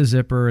it's got the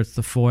zipper, it's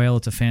the foil,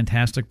 it's a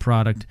fantastic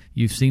product.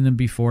 You've seen them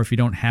before. If you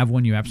don't have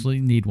one, you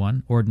absolutely need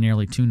one.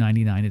 Ordinarily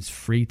 $2.99. It's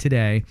free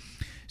today.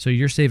 So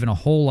you're saving a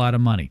whole lot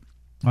of money.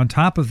 On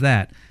top of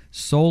that,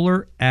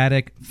 Solar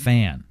Attic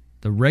Fan.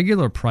 The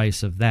regular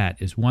price of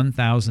that is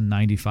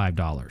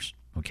 $1,095.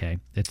 Okay,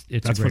 it's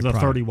That's a great for the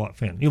product. 30-watt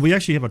fan. We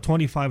actually have a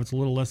 25. It's a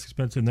little less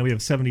expensive, and then we have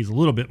 70s a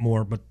little bit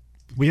more. But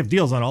we have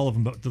deals on all of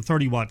them. But the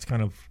 30 watts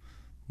kind of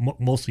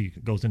mostly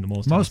goes into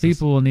most houses.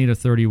 People will need a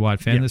 30-watt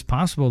fan. Yeah. It's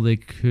possible they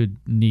could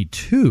need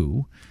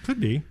two. Could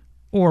be.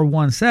 Or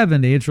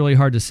 170. It's really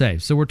hard to say.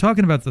 So we're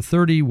talking about the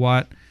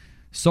 30-watt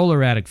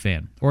Solar Attic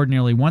Fan.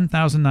 Ordinarily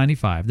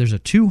 $1,095. There's a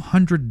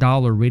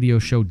 $200 radio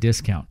show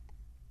discount.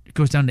 It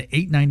goes down to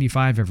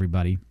 $895,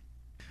 everybody.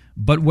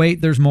 But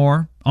wait, there's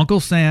more. Uncle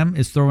Sam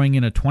is throwing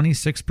in a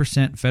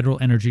 26% federal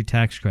energy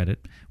tax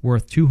credit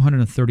worth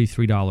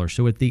 $233.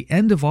 So at the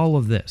end of all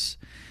of this,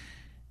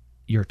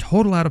 your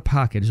total out of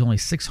pocket is only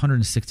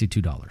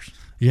 $662.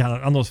 Yeah,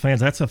 on those fans,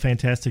 that's a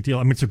fantastic deal.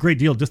 I mean, it's a great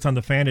deal just on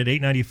the fan at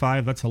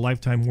 $895. That's a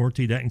lifetime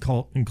warranty. That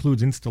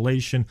includes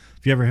installation.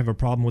 If you ever have a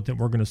problem with it,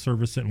 we're going to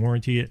service it and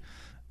warranty it.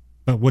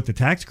 But with the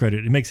tax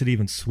credit, it makes it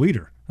even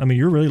sweeter. I mean,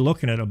 you're really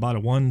looking at about a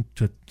 1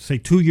 to, say,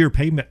 2-year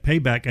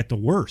payback at the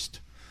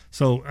worst.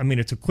 So, I mean,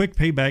 it's a quick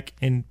payback,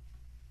 and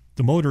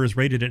the motor is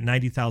rated at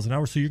 90,000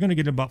 hours. So you're going to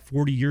get about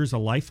 40 years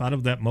of life out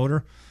of that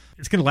motor.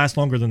 It's going to last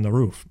longer than the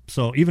roof.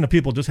 So even if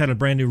people just had a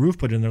brand new roof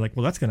put in, they're like,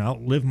 well, that's going to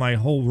outlive my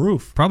whole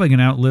roof. Probably going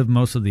to outlive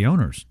most of the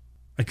owners.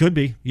 It could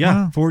be.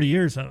 Yeah, Wow. 40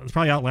 years. It's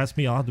probably outlast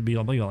me. I'll be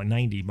like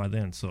 90 by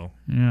then. So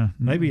Yeah.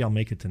 maybe I'll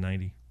make it to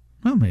 90.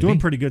 Well, maybe. Doing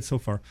pretty good so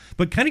far.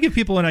 But kind of give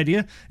people an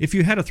idea. If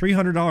you had a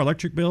 $300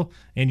 electric bill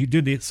and you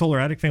did the Solar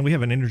Attic Fan, we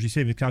have an energy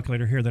savings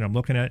calculator here that I'm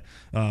looking at.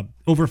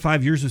 Over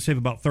 5 years, you save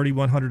about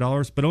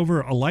 $3,100. But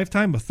over a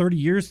lifetime of 30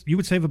 years, you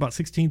would save about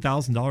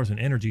 $16,000 in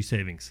energy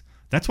savings.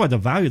 That's why the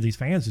value of these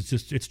fans is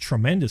it's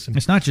tremendous. And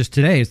It's not just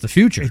today, it's the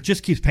future. it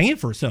just keeps paying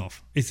for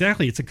itself.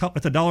 Exactly. It's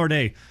 $1 a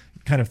day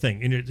kind of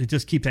thing. And it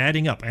just keeps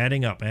adding up.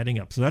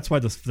 So that's why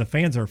the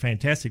fans are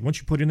fantastic once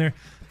you put in there.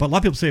 But a lot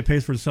of people say it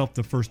pays for itself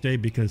the first day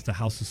because the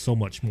house is so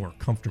much more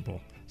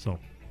comfortable. So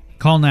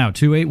Call now,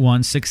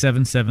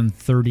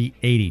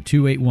 281-677-3080,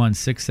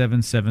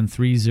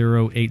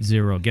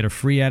 281-677-3080. Get a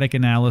free attic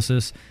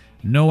analysis,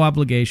 no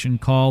obligation.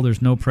 Call,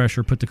 there's no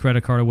pressure. Put the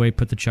credit card away,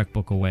 put the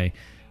checkbook away.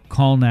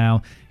 Call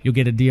now. You'll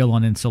get a deal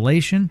on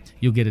insulation.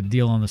 You'll get a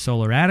deal on the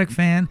Solar Attic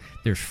Fan.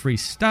 There's free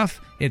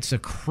stuff. It's a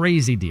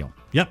crazy deal.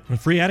 Yep,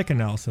 and free attic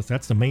analysis.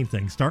 That's the main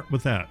thing. Start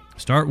with that.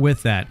 Start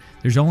with that.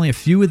 There's only a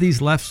few of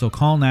these left, so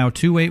call now,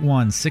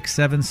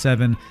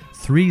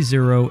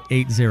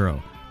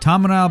 281-677-3080.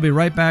 Tom and I will be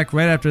right back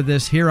right after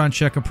this here on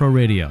Check A Pro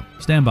Radio.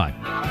 Stand by.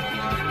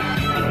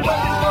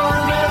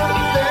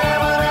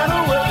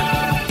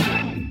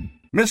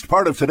 Missed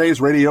part of today's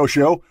radio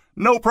show?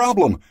 No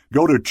problem.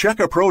 Go to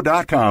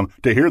checkapro.com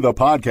to hear the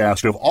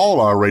podcast of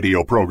all our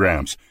radio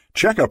programs.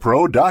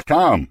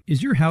 Checkapro.com.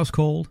 Is your house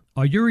cold?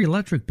 Are your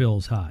electric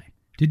bills high?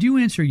 Did you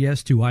answer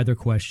yes to either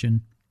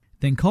question?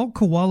 Then call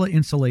Koala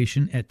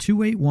Insulation at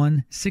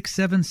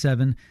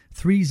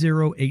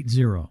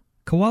 281-677-3080.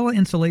 Koala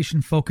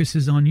Insulation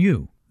focuses on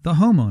you, the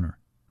homeowner.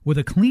 With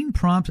a clean,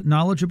 prompt,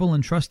 knowledgeable,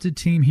 and trusted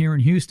team here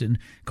in Houston,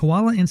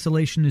 Koala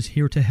Insulation is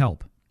here to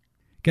help.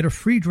 Get a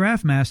free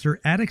DraftMaster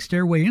attic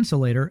stairway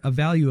insulator, a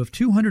value of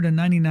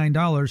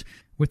 $299,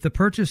 with the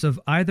purchase of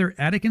either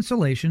attic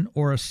insulation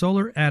or a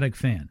solar attic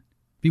fan.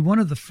 Be one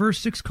of the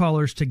first 6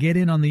 callers to get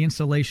in on the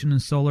insulation and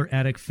solar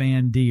attic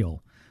fan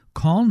deal.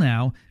 Call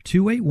now,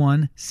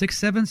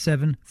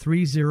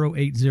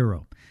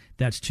 281-677-3080.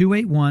 That's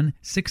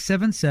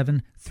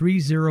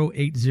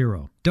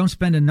 281-677-3080. Don't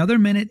spend another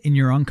minute in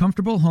your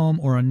uncomfortable home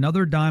or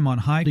another dime on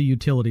high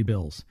utility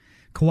bills.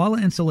 Koala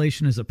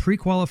Insulation is a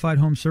pre-qualified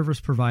home service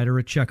provider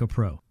at Check A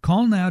Pro.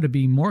 Call now to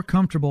be more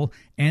comfortable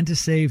and to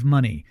save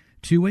money.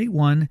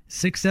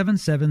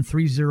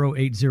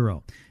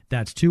 281-677-3080.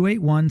 That's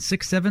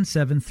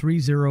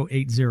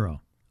 281-677-3080.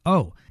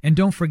 Oh, and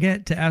don't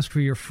forget to ask for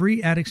your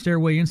free attic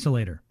stairway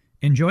insulator.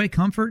 Enjoy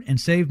comfort and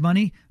save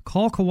money.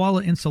 Call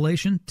Koala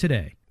Insulation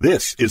today.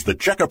 This is the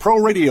Check A Pro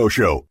Radio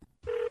Show.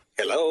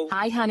 Hello?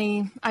 Hi,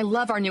 honey. I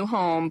love our new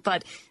home,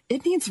 but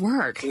it needs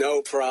work.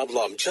 No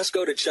problem. Just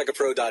go to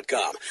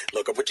checkapro.com.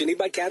 Look up what you need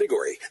by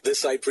category. This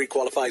site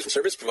pre-qualifies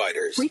service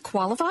providers.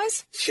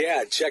 Pre-qualifies?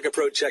 Yeah,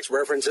 Checkapro checks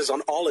references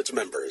on all its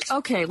members.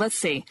 Okay, let's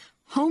see.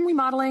 Home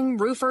remodeling,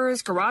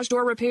 roofers, garage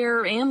door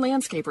repair, and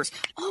landscapers.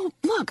 Oh,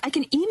 look, I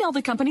can email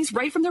the companies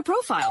right from their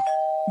profile.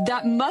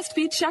 That must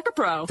be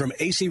Check-A-Pro. From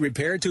AC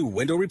repair to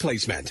window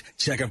replacement,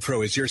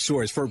 Checkapro is your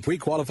source for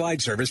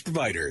pre-qualified service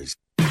providers.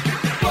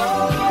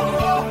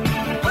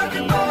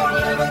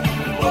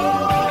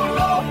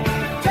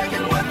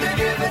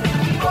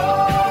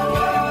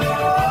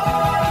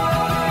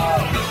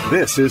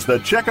 This is the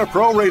Check A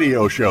Pro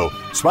Radio Show,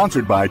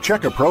 sponsored by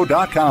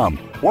checkapro.com.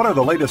 What are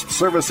the latest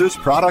services,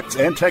 products,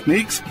 and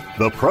techniques?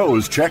 The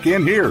pros check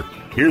in here.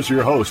 Here's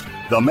your host,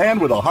 the man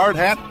with a hard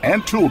hat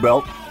and tool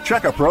belt,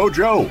 Check A Pro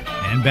Joe.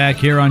 And back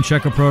here on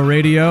Checker Pro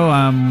Radio,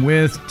 I'm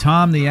with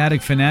Tom, the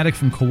Attic Fanatic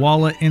from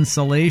Koala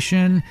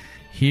Insulation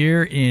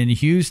here in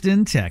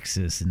Houston,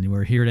 Texas. And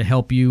we're here to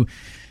help you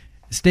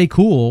stay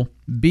cool,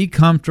 be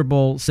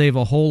comfortable, save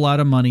a whole lot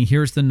of money.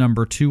 Here's the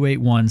number,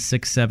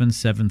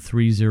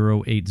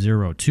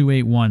 281-677-3080,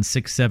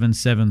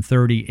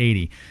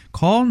 281-677-3080.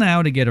 Call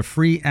now to get a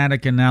free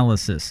attic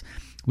analysis.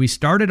 We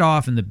started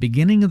off in the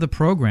beginning of the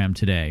program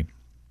today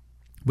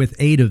with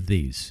 8 of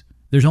these.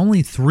 There's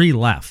only 3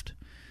 left.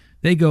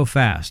 They go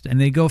fast, and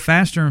they go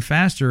faster and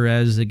faster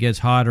as it gets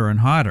hotter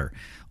and hotter.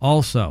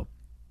 Also,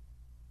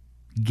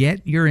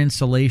 get your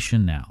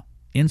insulation now.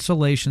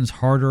 Insulation's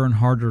harder and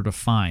harder to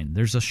find.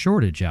 There's a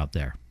shortage out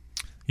there.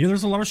 Yeah,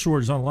 there's a lot of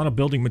shortage on a lot of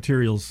building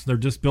materials. They're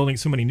just building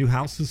so many new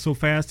houses so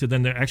fast, and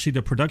then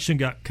the production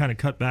got kind of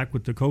cut back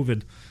with the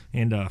COVID,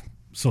 and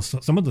so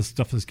some of the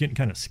stuff is getting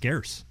kind of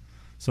scarce.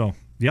 So,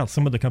 yeah,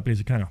 some of the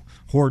companies are kind of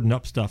hoarding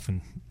up stuff,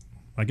 and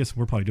I guess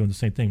we're probably doing the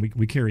same thing.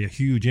 We carry a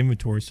huge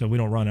inventory so we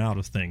don't run out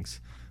of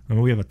things. I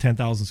mean, we have a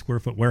 10,000 square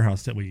foot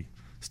warehouse that we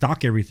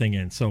stock everything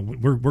in, so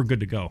we're good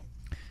to go.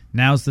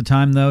 Now's the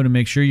time, though, to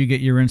make sure you get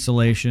your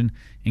insulation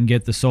and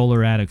get the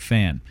solar attic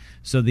fan.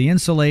 So the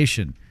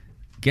insulation,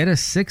 get a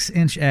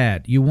 6-inch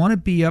ad. You want to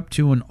be up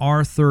to an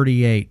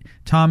R38.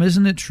 Tom,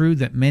 isn't it true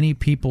that many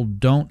people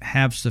don't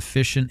have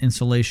sufficient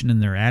insulation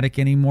in their attic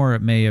anymore?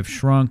 It may have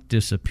shrunk,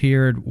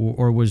 disappeared,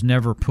 or was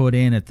never put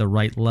in at the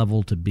right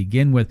level to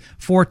begin with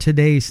for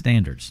today's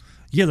standards.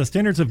 Yeah, the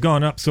standards have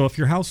gone up. So if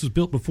your house was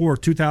built before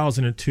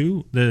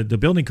 2002, the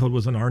building code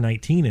was an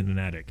R19 in an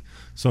attic.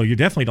 So you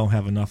definitely don't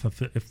have enough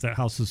if that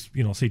house is,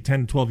 say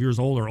 10, 12 years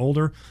old or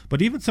older.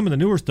 But even some of the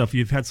newer stuff,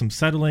 you've had some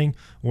settling,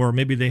 or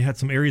maybe they had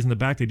some areas in the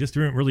back they just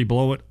didn't really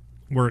blow it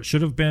where it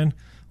should have been,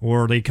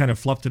 or they kind of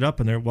fluffed it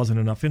up and there wasn't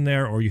enough in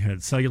there, or you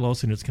had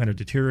cellulose and it's kind of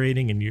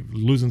deteriorating and you're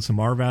losing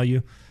some R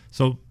value.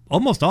 So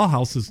almost all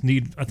houses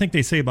need, I think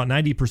they say about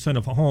 90%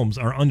 of homes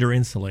are under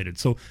insulated.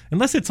 So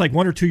unless it's like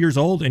 1 or 2 years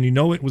old and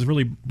it was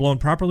really blown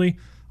properly,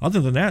 other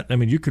than that, I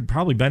mean, you could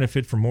probably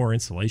benefit from more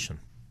insulation.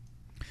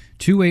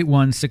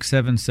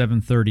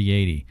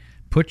 281-677-3080.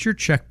 Put your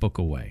checkbook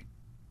away.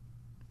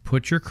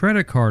 Put your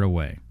credit card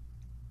away.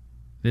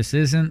 This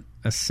isn't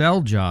a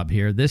sell job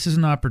here. This is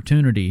an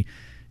opportunity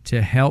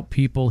to help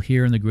people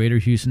here in the greater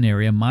Houston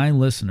area, my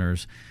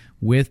listeners,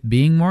 with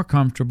being more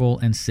comfortable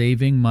and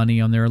saving money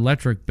on their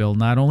electric bill.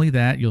 Not only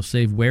that, you'll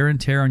save wear and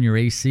tear on your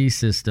AC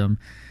system,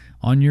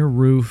 on your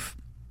roof.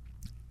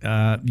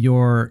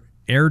 Your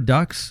air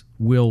ducts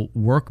will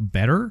work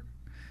better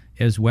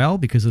as well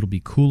because it'll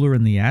be cooler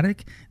in the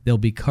attic. They'll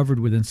be covered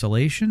with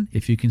insulation.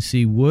 If you can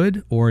see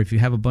wood, or if you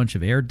have a bunch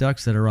of air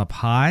ducts that are up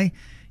high,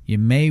 you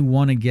may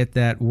want to get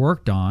that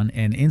worked on,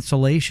 and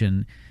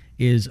insulation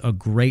is a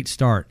great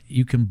start.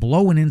 You can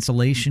blow an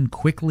insulation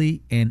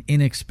quickly and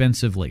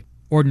inexpensively.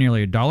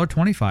 Ordinarily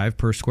 $1.25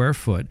 per square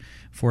foot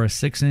for a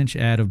 6-inch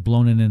ad of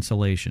blown-in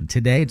insulation.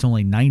 Today, it's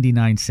only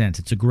 99 cents.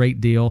 It's a great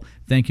deal.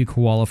 Thank you,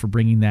 Koala, for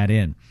bringing that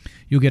in.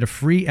 You'll get a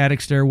free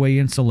attic stairway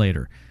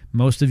insulator.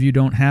 Most of you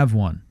don't have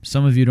one.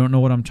 Some of you don't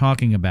know what I'm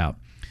talking about.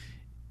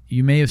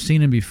 You may have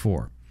seen them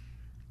before.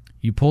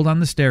 You pull down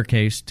the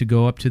staircase to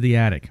go up to the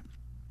attic.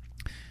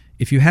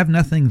 If you have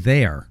nothing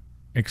there,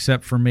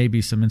 except for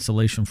maybe some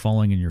insulation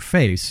falling in your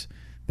face,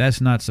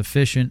 that's not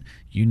sufficient.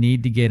 You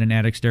need to get an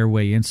attic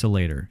stairway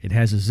insulator. It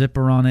has a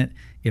zipper on it.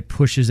 It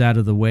pushes out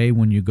of the way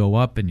when you go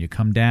up and you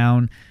come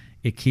down.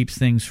 It keeps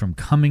things from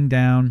coming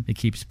down. It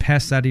keeps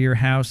pests out of your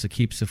house. It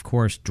keeps, of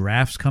course,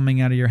 drafts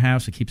coming out of your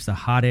house. It keeps the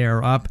hot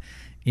air up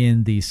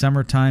in the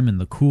summertime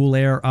and the cool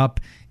air up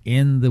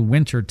in the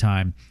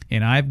wintertime.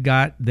 And I've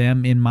got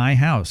them in my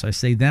house. I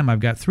say them.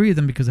 I've got 3 of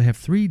them because I have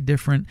 3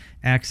 different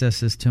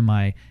accesses to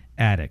my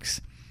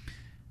attics.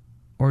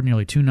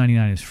 Ordinarily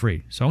 $2.99 is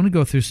free. So I'm going to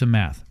go through some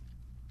math.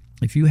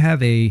 If you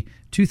have a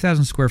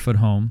 2,000 square foot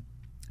home,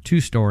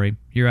 2-story,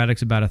 your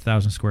attic's about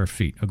 1,000 square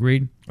feet.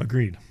 Agreed?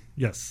 Agreed.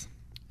 Yes.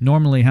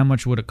 Normally, how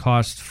much would it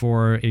cost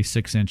for a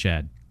 6-inch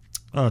ad?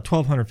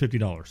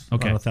 $1,250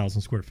 okay. on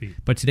 1,000 square feet.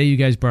 But today you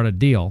guys brought a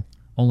deal.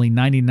 Only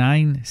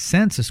 99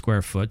 cents a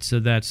square foot,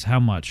 so that's how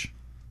much?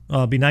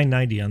 It'd be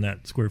 $9.90 on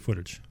that square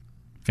footage.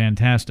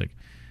 Fantastic.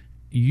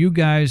 You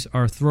guys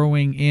are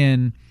throwing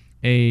in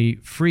a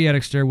free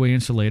attic stairway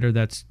insulator.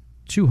 That's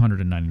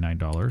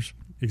 $299.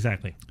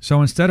 Exactly. So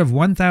instead of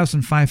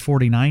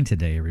 $1,549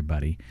 today,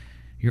 everybody,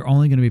 you're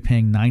only going to be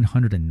paying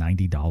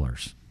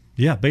 $990.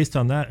 Yeah, based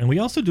on that. And we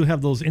also do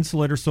have those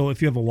insulators. So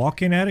if you have a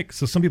walk-in attic,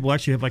 so some people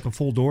actually have like a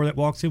full door that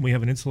walks in. We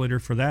have an insulator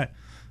for that.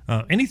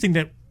 Anything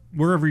that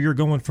wherever you're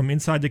going from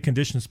inside the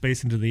conditioned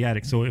space into the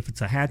attic. So if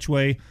it's a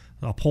hatchway,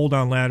 a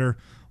pull-down ladder,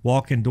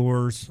 walk-in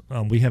doors,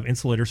 we have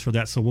insulators for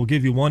that. So we'll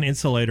give you one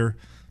insulator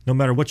no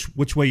matter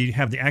which way you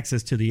have the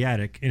access to the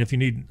attic. And if you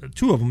need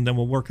 2 of them, then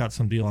we'll work out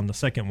some deal on the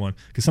second one.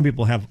 Because some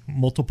people have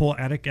multiple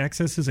attic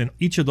accesses, and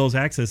each of those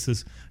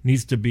accesses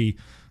needs to be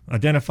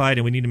identified,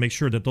 and we need to make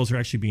sure that those are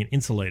actually being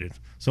insulated.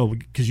 So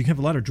because you have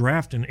a lot of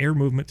draft and air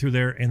movement through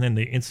there, and then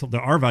the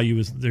R value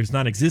is there's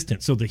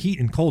non-existent. So the heat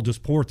and cold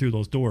just pour through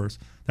those doors.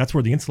 That's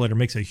where the insulator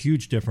makes a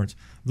huge difference.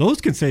 Those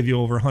can save you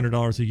over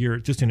 $100 a year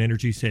just in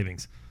energy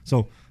savings.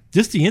 So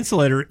just the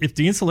insulator, if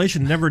the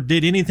insulation never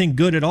did anything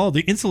good at all,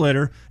 the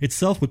insulator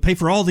itself would pay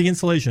for all the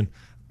insulation.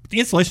 But the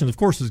insulation, of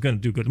course, is going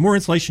to do good. The more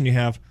insulation you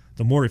have,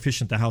 the more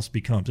efficient the house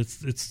becomes.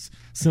 It's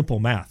simple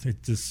math.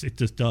 It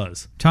just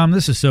does. Tom,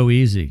 this is so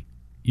easy.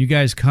 You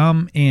guys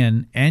come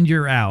in and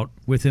you're out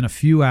within a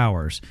few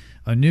hours.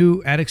 A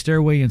new attic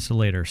stairway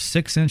insulator,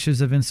 6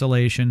 inches of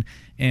insulation,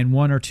 and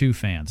 1 or 2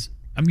 fans.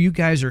 I mean, you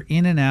guys are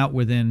in and out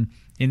within,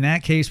 in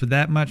that case, with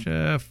that much,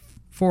 4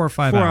 or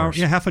 5 hours.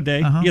 Yeah, half a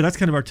day. Yeah, that's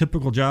kind of our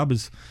typical job.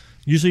 Is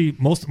usually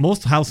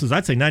most houses,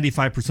 I'd say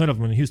 95% of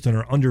them in Houston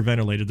are under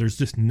ventilated. There's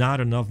just not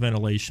enough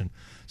ventilation.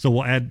 So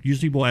we'll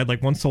add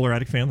like 1 solar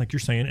attic fan, like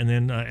you're saying, and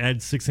then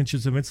add 6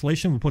 inches of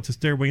insulation. We'll put the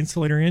stairway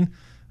insulator in.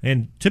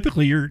 And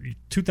typically you're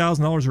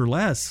 $2,000 or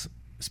less,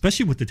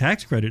 especially with the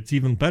tax credit. It's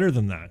even better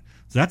than that.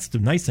 So that's the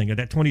nice thing.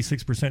 That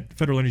 26%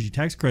 federal energy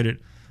tax credit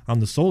on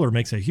the solar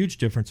makes a huge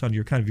difference on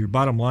your kind of your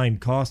bottom line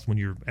cost when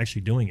you're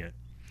actually doing it.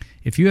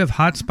 If you have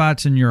hot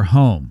spots in your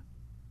home,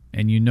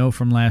 and you know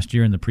from last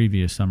year and the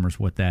previous summers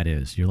what that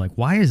is, you're like,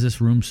 why is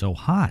this room so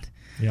hot?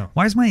 Yeah.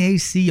 Why is my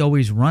AC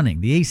always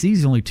running? The AC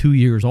is only 2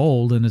 years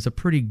old, and it's a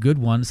pretty good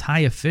one. It's high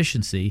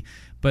efficiency,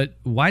 but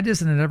why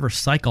doesn't it ever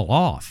cycle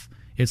off?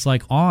 It's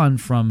like on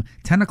from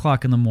 10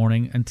 o'clock in the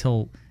morning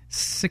until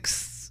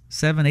 6,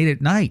 7, 8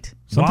 at night.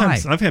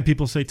 Sometimes Why? I've had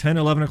people say 10,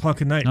 11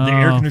 o'clock at night. The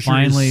air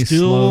conditioner is still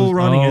slows,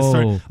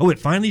 running. It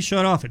finally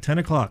shut off at 10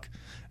 o'clock.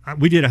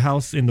 We did a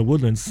house in the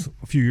Woodlands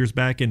a few years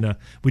back, and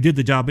we did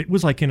the job. It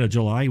was like in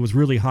July. It was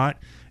really hot,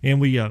 and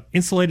we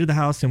insulated the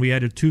house, and we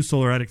added 2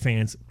 solar attic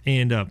fans,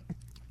 and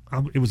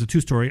it was a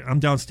 2-story. I'm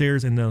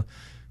downstairs in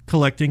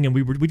collecting, and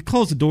we'd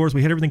close the doors.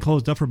 We had everything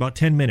closed up for about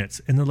 10 minutes,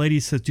 and the lady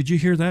says, "Did you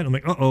hear that?" I'm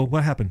like, "Uh-oh,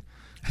 what happened?"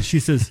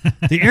 She says,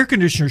 "The air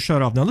conditioner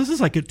shut off." Now, this is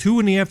like at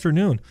 2 in the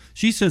afternoon.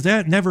 She says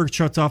that never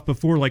shuts off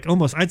before like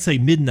almost, I'd say,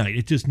 midnight.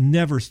 It just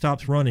never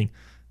stops running,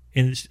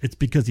 and it's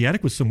because the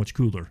attic was so much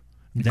cooler.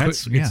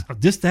 It's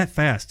just that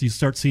fast. You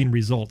start seeing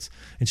results,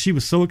 and she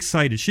was so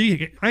excited.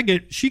 She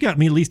got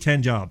me at least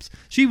 10 jobs.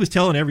 She was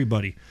telling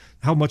everybody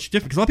how much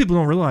different, because a lot of people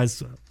don't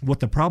realize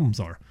what the problems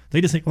are. They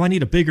just think, "Well, I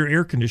need a bigger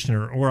air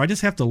conditioner," or "I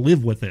just have to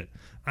live with it."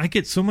 I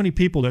get so many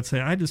people that say,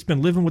 "I just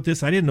been living with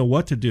this. I didn't know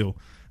what to do."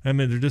 I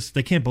mean,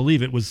 they can't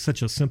believe it was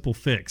such a simple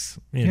fix.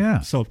 Yeah.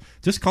 So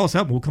just call us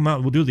up. We'll come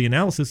out. We'll do the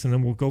analysis, and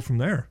then we'll go from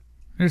there.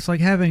 It's like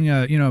having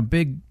a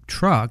big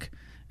truck,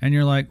 and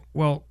you're like,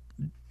 well,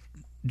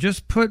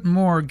 just put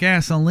more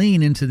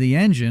gasoline into the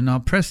engine. I'll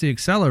press the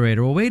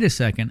accelerator. Well, wait a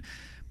second.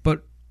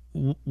 But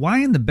why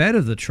in the bed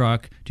of the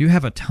truck do you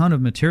have a ton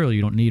of material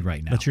you don't need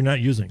right now? That you're not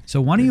using. So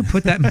why don't you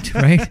put that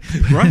material,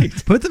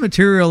 right? Put the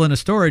material in a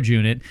storage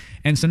unit,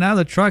 and so now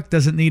the truck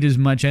doesn't need as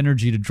much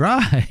energy to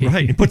drive.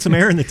 Right, and put some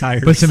air in the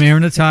tires. Put some air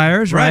in the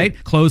tires,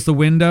 right? Close the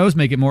windows,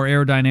 make it more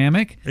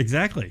aerodynamic.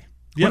 Exactly.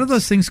 Yep. What are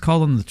those things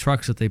called on the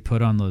trucks that they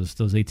put on those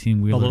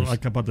 18-wheelers?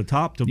 Like up at the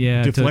top to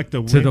deflect the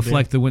wind. To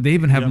deflect the wind. They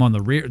even have them on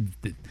the rear.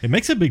 It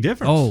makes a big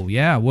difference. Oh,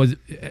 yeah.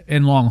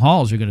 In long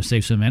hauls, you're going to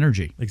save some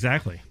energy.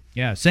 Exactly.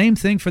 Yeah, same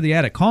thing for the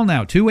attic. Call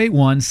now,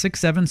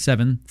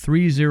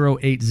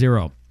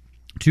 281-677-3080.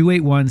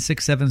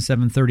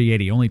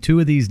 281-677-3080. Only 2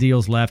 of these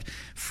deals left.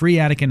 Free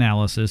attic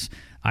analysis.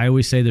 I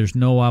always say there's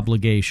no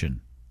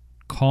obligation.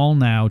 Call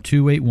now,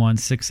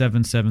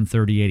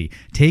 281-677-3080.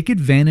 Take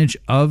advantage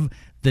of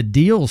the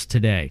deals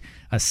today.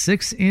 A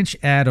 6-inch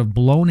ad of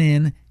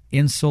blown-in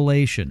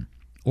insulation.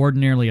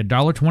 Ordinarily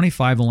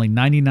 $1.25, only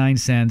 99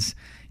 cents.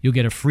 You'll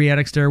get a free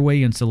attic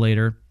stairway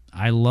insulator.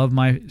 I love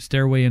my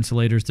stairway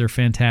insulators. They're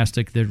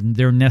fantastic.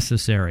 They're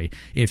necessary.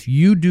 If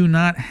you do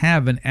not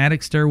have an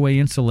attic stairway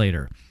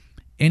insulator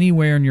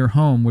anywhere in your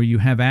home where you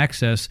have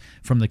access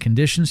from the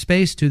conditioned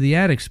space to the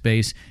attic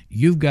space,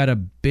 you've got a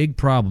big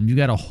problem. You've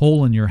got a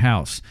hole in your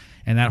house,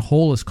 and that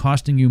hole is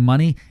costing you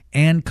money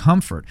and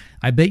comfort.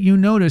 I bet you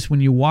notice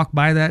when you walk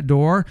by that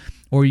door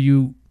or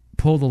you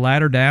pull the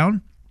ladder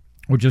down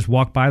or just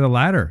walk by the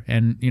ladder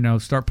and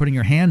start putting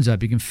your hands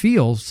up, you can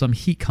feel some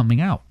heat coming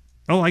out.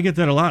 Oh, I get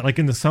that a lot, like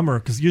in the summer,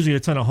 because usually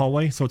it's in a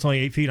hallway, so it's only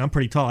 8 feet. I'm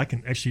pretty tall. I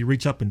can actually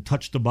reach up and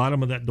touch the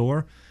bottom of that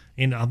door,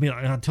 and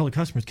I'll tell the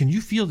customers, "Can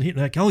you feel the heat?"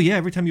 Like, "Oh, yeah,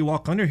 every time you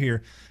walk under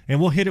here." And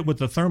we'll hit it with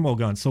the thermal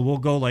gun. So we'll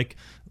go like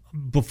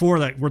before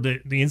that where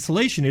the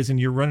insulation is, and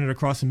you're running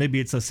across, and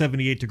maybe it's a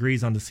 78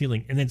 degrees on the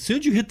ceiling. And then as soon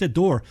as you hit the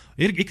door,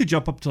 it could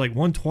jump up to like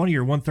 120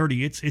 or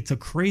 130. It's a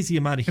crazy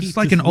amount of heat. It's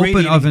like an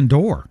open oven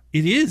door.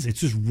 It is. It's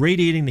just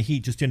radiating the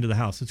heat just into the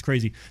house. It's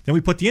crazy. Then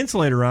we put the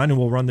insulator on, and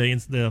we'll run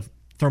the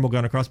thermal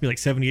gun across, be like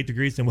 78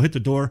 degrees, then we'll hit the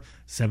door,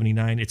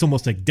 79. It's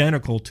almost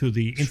identical to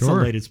the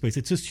insulated space.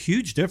 It's just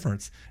huge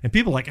difference. And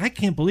people are like, "I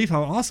can't believe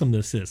how awesome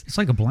this is." It's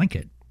like a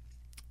blanket.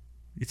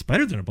 it's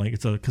better than a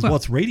blanket. Because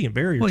it's radiant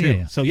barrier too.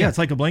 Yeah. So it's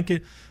like a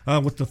blanket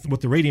with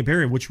the radiant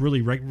barrier, which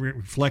really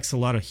reflects a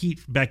lot of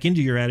heat back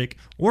into your attic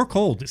or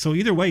cold. So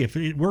either way, if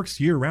it works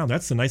year round,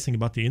 that's the nice thing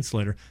about the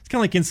insulator. It's kind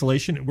of like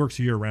insulation; it works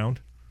year round.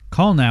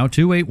 Call now,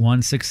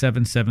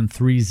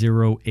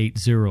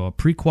 281-677-3080. A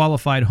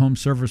pre-qualified home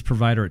service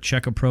provider at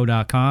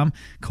checkapro.com,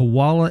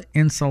 Koala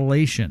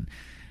Insulation.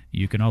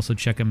 You can also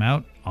check them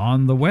out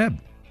on the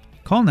web.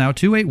 Call now,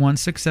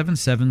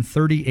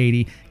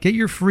 281-677-3080. Get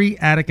your free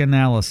attic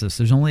analysis.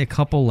 There's only a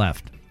couple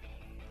left.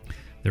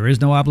 There is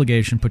no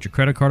obligation. Put your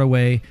credit card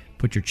away.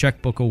 Put your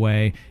checkbook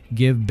away.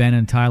 Give Ben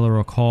and Tyler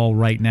a call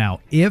right now.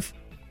 If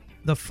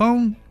the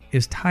phone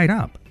is tied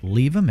up,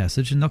 leave a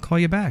message and they'll call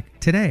you back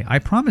today. I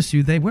promise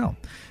you they will.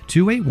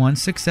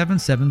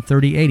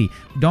 281-677-3080.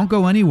 Don't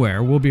go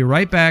anywhere. We'll be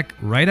right back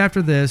right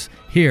after this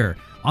here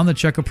on the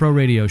Check A Pro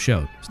Radio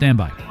Show. Stand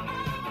by.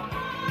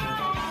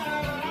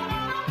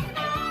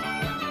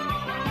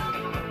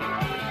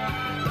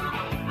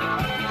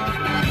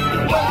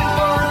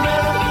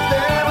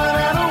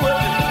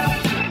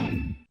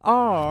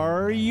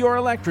 Are your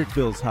electric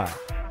bills high?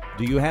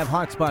 Do you have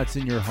hot spots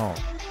in your home?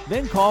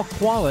 Then call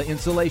Koala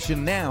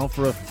Insulation now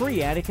for a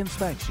free attic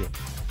inspection.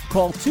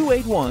 Call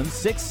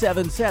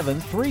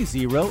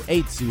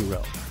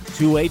 281-677-3080.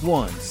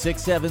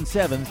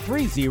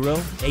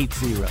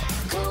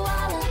 281-677-3080.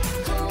 Koala,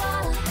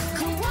 koala,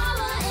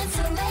 koala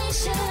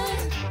insulation.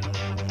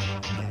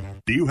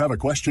 Do you have a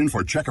question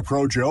for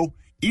Check-A-Pro Joe?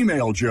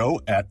 Email Joe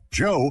at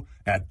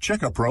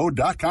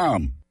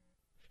checkapro.com.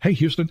 Hey,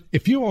 Houston,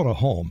 if you own a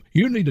home,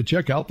 you need to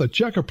check out the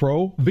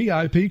Check-A-Pro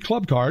VIP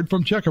Club Card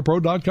from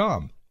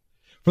checkapro.com.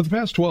 For the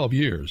past 12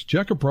 years,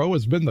 Check-A-Pro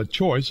has been the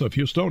choice of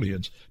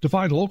Houstonians to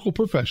find local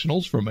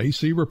professionals from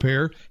AC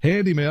repair,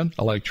 handymen,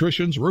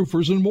 electricians,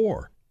 roofers, and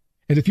more.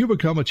 And if you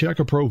become a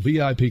Check-A-Pro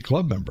VIP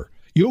Club member,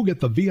 you'll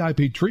get the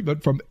VIP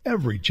treatment from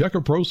every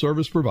Check-A-Pro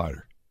service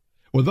provider.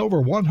 With over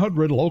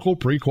 100 local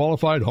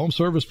pre-qualified home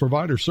service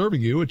providers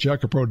serving you at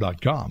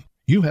checkapro.com,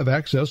 you have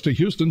access to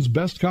Houston's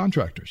best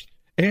contractors,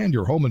 and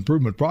your home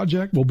improvement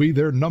project will be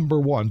their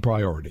 #1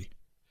 priority.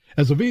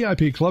 As a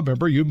VIP club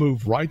member, you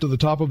move right to the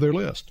top of their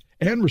list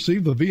and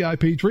receive the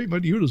VIP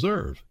treatment you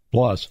deserve.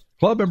 Plus,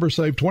 club members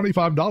save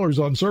 $25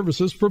 on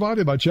services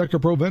provided by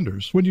Check-A-Pro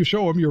vendors when you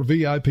show them your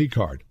VIP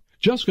card.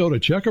 Just go to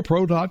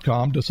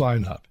checkapro.com to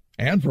sign up.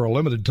 And for a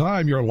limited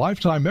time, your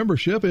lifetime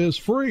membership is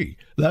free.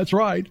 That's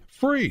right,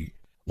 free.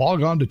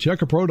 Log on to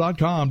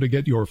checkapro.com to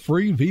get your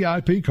free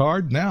VIP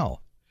card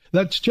now.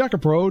 That's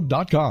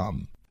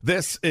checkapro.com.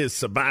 This is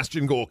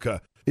Sebastian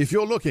Gorka. If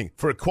you're looking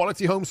for a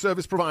quality home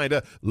service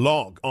provider,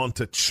 log on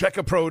to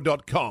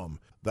checkapro.com.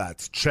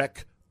 That's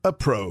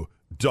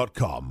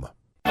checkapro.com.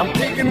 I'm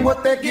taking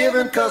what they're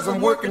giving because I'm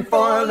working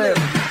for a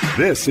living.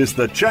 This is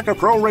the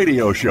Check-A-Pro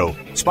Radio Show,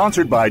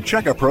 sponsored by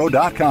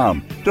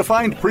checkapro.com. To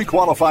find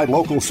pre-qualified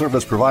local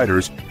service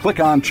providers,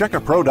 click on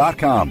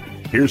checkapro.com.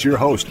 Here's your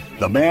host,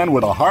 the man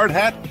with a hard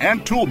hat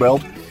and tool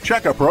belt,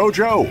 Check-A-Pro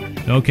Joe.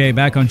 Okay,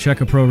 back on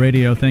Check-A-Pro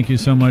Radio. Thank you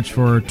so much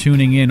for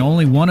tuning in.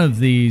 Only one of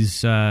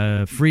these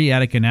free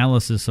attic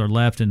analysis are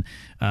left, and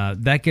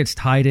that gets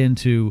tied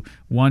into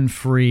one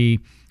free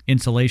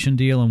insulation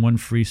deal and one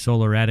free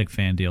solar attic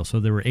fan deal. So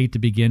there were 8 to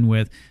begin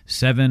with.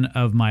 7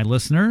 of my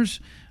listeners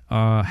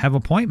have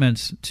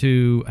appointments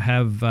to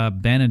have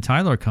Ben and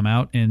Tyler come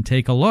out and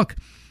take a look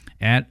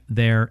at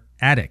their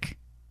attic.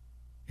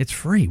 It's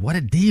free. What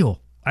a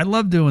deal. I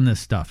love doing this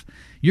stuff.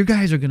 You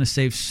guys are going to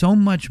save so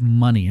much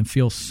money and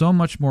feel so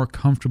much more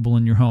comfortable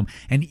in your home.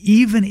 And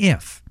even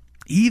if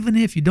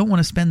you don't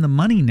want to spend the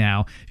money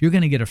now, you're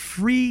going to get a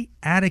free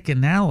attic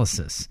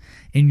analysis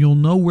and you'll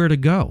know where to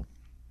go.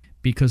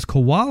 Because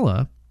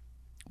Koala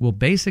will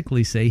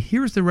basically say,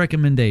 here's the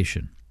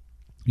recommendation.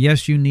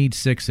 Yes, you need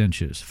 6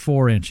 inches,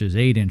 4 inches,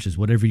 8 inches,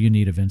 whatever you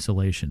need of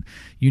insulation.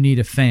 You need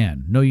a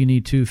fan. No, you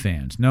need 2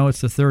 fans. No,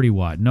 it's the 30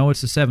 watt. No,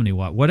 it's the 70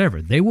 watt,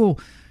 whatever. They will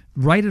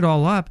write it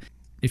all up.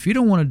 If you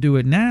don't want to do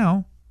it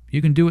now, you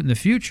can do it in the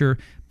future,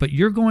 but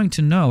you're going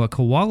to know at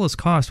Koala's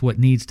cost what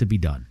needs to be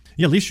done.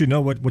 Yeah, at least you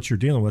know what you're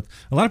dealing with.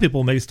 A lot of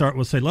people may start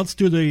with say, let's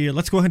go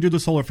ahead and do the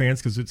solar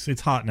fans because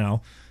it's hot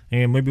now,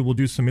 and maybe we'll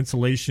do some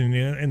insulation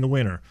in the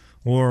winter.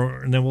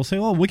 And then we'll say,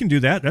 oh, we can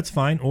do that. That's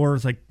fine. Or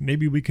it's like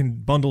maybe we can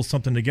bundle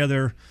something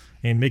together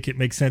and make it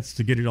make sense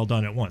to get it all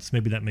done at once.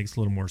 Maybe that makes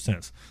a little more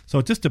sense. So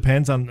it just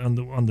depends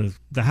on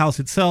the house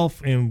itself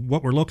and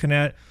what we're looking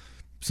at.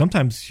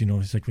 Sometimes,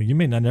 it's like, well, you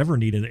may not ever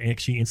need an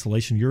actually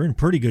insulation. You're in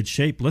pretty good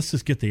shape. Let's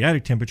just get the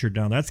attic temperature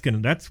down.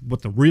 That's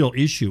what the real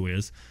issue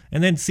is,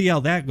 and then see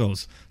how that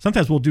goes.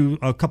 Sometimes we'll do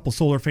a couple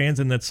solar fans,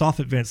 and that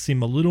soffit vents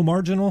seem a little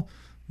marginal,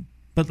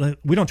 but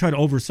we don't try to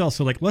oversell.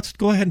 So, let's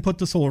go ahead and put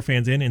the solar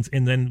fans in,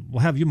 and then we'll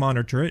have you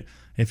monitor it.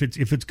 If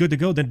it's good to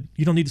go, then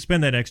you don't need to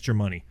spend that extra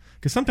money,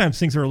 because sometimes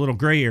things are a little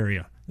gray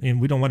area. And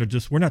we don't want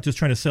to we're not just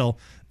trying to sell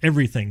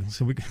everything.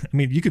 So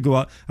you could go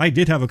out. I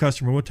did have a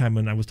customer one time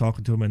when I was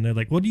talking to them, and they're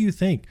like, "What do you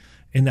think?"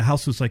 And the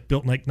house was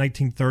built in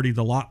 1930.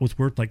 The lot was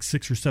worth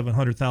 $600,000 or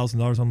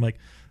 $700,000. I'm like,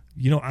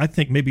 I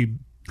think maybe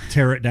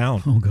tear it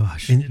down. Oh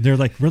gosh. And they're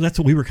like, well, that's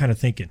what we were kind of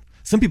thinking.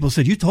 some people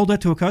said, you told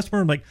that to a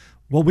customer? I'm like,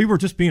 well, we were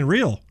just being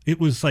real. It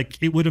was like,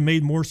 it would have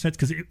made more sense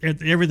because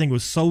everything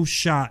was so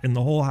shot in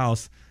the whole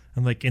house.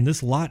 I'm like, and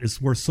this lot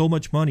is worth so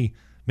much money.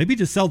 Maybe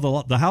just sell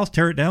the house,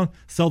 tear it down,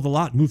 sell the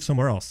lot, move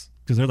somewhere else.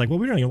 Because they're like, well,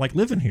 we don't even like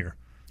living here.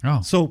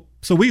 Oh. So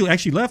we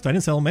actually left. I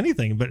didn't sell them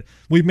anything, but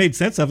we made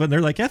sense of it. And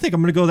they're like, I think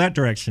I'm going to go that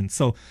direction.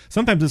 So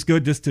sometimes it's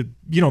good just to,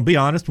 be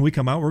honest. When we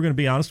come out, we're going to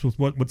be honest with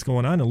what's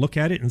going on and look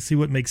at it and see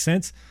what makes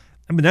sense.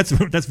 I mean, that's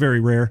very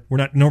rare. We're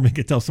not normally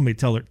going to tell somebody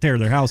to tear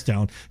their house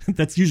down.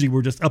 That's usually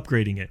we're just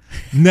upgrading it.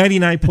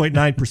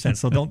 99.9%.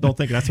 So don't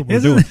think that's what we're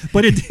doing.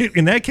 But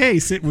in that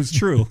case, it was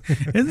true.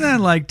 Isn't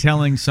that like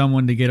telling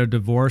someone to get a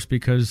divorce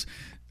because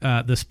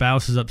the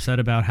spouse is upset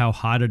about how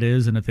hot it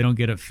is, and if they don't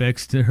get it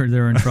fixed,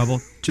 they're in trouble?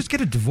 Just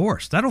get a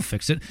divorce. That'll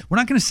fix it. We're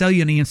not going to sell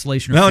you any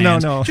insulation or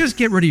fans. No. Just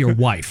get rid of your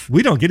wife.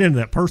 We don't get into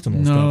that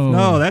personal stuff.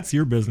 No, that's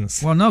your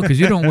business. Well, no, because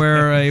you don't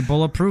wear a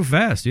bulletproof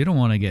vest. You don't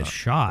want to get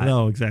shot.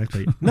 No,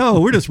 exactly. No,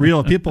 we're just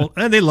real people,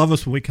 and they love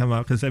us when we come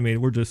out because,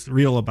 we're just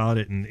real about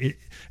it, and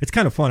it's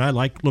kind of fun. I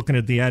like looking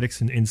at the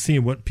attics and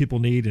seeing what people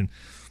need, and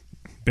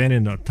Ben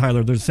and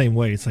Tyler, they're the same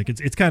way. It's like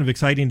it's kind of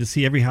exciting to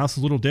see every house is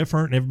a little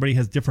different and everybody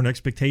has different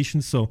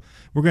expectations. So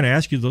we're going to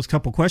ask you those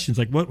couple questions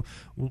like,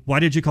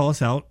 why did you call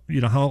us out?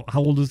 How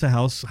old is the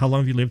house? How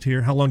long have you lived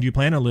here? How long do you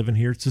plan on living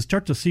here? To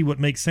start to see what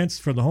makes sense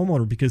for the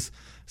homeowner, because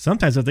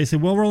sometimes if they say,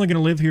 well, we're only going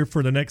to live here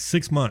for the next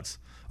 6 months.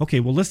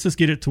 Okay, well, let's just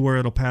get it to where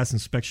it'll pass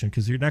inspection,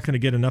 because you're not going to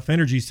get enough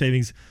energy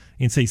savings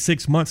in, say,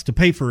 6 months to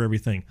pay for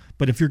everything.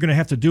 But if you're going to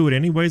have to do it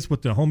anyways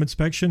with the home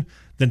inspection,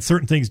 then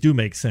certain things do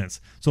make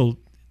sense. So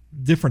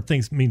different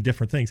things mean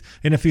different things.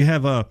 And if you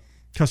have a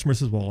customer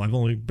says, well, I've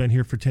only been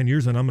here for 10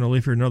 years and I'm going to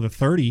live here another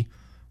 30,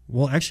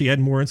 well, actually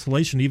add more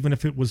insulation. Even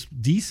if it was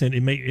decent,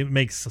 it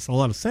makes a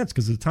lot of sense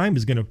because the time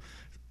is going to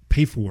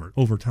pay for it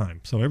over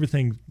time. So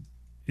everything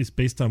is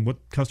based on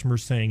what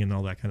customers saying and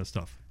all that kind of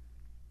stuff.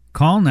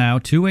 Call now,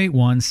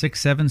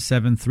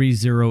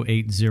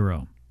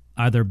 281-677-3080.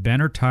 Either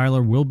Ben or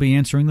Tyler will be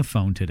answering the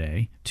phone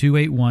today,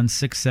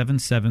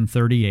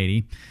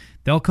 281-677-3080.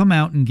 They'll come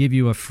out and give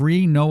you a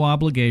free,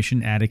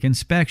 no-obligation attic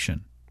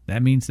inspection.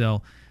 That means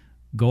they'll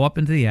go up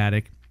into the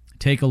attic,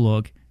 take a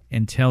look,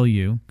 and tell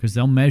you, because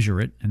they'll measure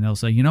it, and they'll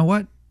say, you know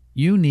what?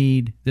 You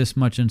need this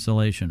much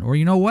insulation. Or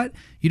you know what?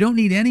 You don't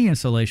need any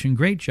insulation.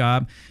 Great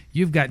job.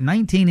 You've got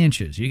 19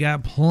 inches. You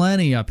got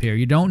plenty up here.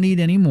 You don't need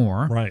any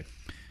more. Right.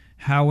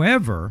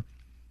 However,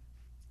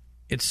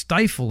 it's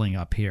stifling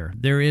up here.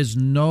 There is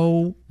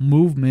no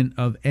movement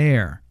of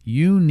air.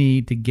 You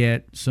need to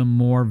get some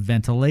more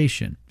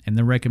ventilation. And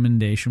the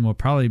recommendation will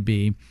probably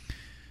be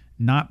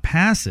not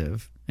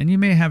passive, and you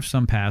may have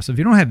some passive. If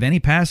you don't have any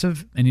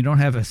passive and you don't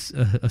have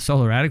a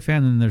solar attic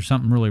fan, then there's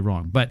something really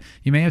wrong. But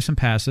you may have some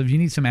passive. You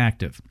need some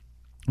active,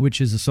 which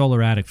is a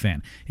solar attic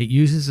fan. It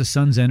uses the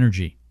sun's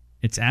energy.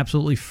 It's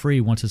absolutely free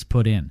once it's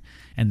put in.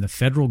 And the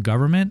federal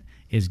government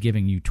is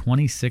giving you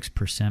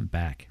 26%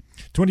 back.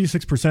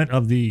 26%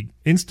 of the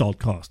installed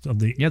cost of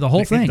the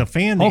whole thing, the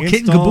fan, whole the kit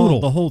and install, caboodle,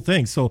 the whole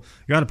thing. So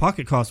your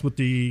out-of-pocket cost with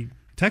the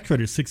tax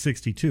credit is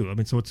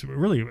 $662. So it's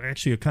really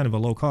actually a kind of a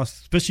low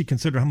cost, especially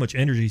consider how much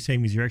energy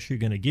savings you're actually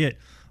going to get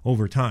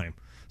over time.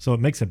 So it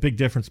makes a big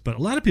difference. But a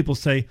lot of people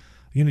say,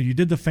 you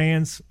did the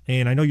fans,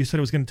 and I know you said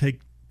it was going to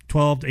take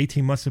 12 to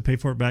 18 months to pay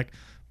for it back,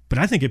 but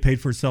I think it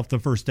paid for itself the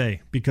first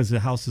day because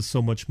the house is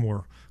so much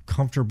more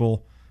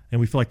comfortable,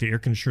 and we feel like the air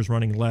conditioner is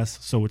running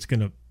less, so it's going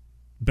to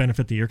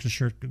benefit the air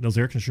conditioner. Those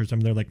air conditioners,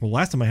 they're like, well,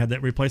 last time I had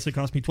that replaced, it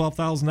cost me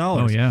 $12,000.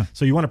 Oh, yeah.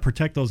 So you want to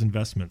protect those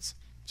investments.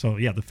 So,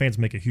 yeah, the fans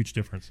make a huge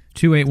difference.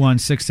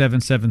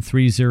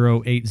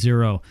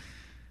 281-677-3080.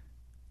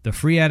 The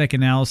free attic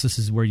analysis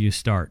is where you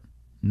start.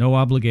 No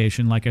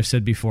obligation. Like I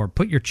said before,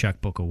 put your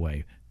checkbook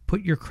away.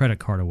 Put your credit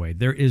card away.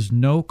 There is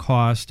no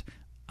cost.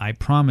 I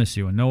promise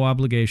you, a no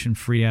obligation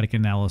free attic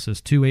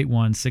analysis,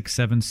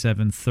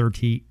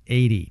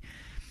 281-677-3080.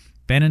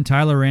 Ben and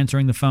Tyler are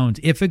answering the phones.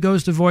 If it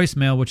goes to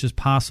voicemail, which is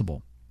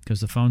possible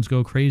because the phones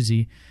go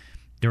crazy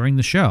during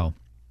the show,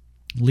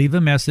 leave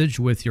a message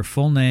with your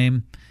full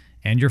name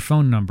and your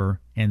phone number,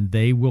 and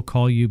they will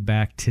call you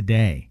back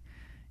today,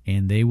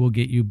 and they will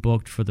get you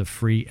booked for the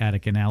free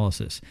attic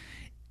analysis.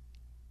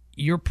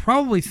 You're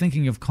probably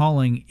thinking of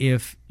calling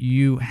if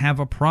you have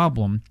a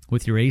problem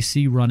with your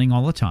AC running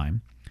all the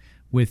time,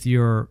 with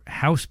your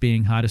house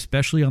being hot,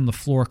 especially on the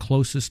floor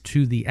closest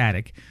to the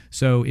attic.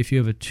 So if you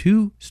have a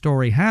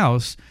 2-story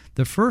house,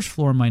 the first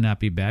floor might not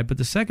be bad, but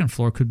the second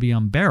floor could be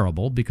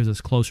unbearable because it's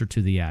closer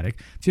to the attic.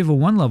 If you have a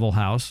 1-level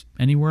house,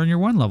 anywhere in your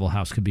 1-level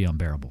house could be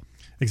unbearable.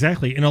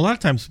 Exactly. And a lot of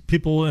times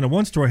people in a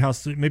 1-story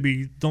house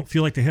maybe don't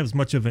feel like they have as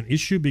much of an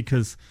issue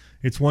because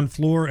it's one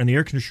floor and the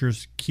air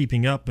conditioner's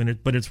keeping up,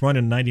 but it's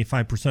running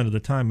 95% of the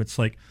time. It's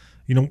like,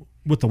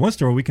 with the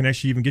 1-story, we can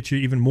actually even get you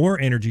even more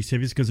energy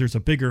savings because there's a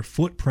bigger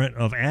footprint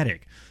of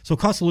attic. So it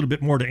costs a little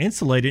bit more to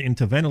insulate it and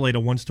to ventilate a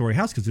 1-story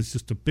house because it's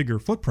just a bigger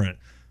footprint.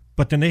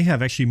 But then they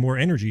have actually more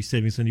energy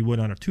savings than you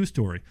would on a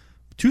 2-story.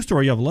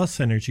 2-story, you have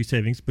less energy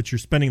savings, but you're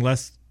spending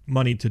less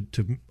money to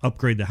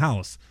upgrade the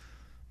house.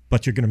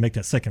 But you're going to make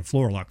that second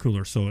floor a lot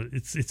cooler. So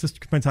it just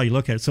depends how you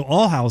look at it. So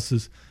all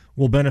houses,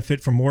 will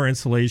benefit from more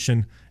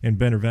insulation and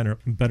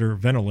better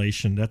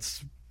ventilation.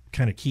 That's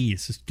kind of key.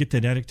 It's just get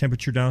that attic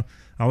temperature down.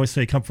 I always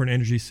say comfort and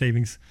energy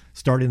savings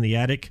start in the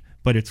attic,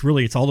 but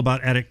it's all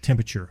about attic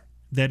temperature.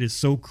 That is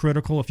so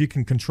critical. If you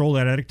can control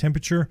that attic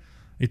temperature,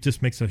 it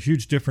just makes a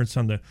huge difference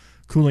on the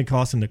cooling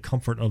costs and the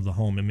comfort of the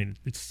home. I mean,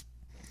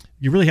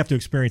 you really have to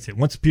experience it.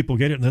 Once people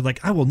get it, and they're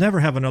like, I will never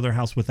have another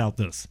house without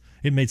this.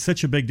 It made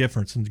such a big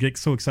difference, and get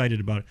so excited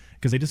about it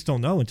because they just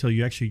don't know until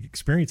you actually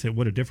experience it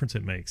what a difference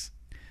it makes.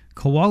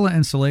 Koala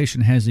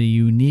Insulation has a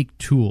unique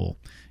tool.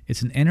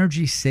 It's an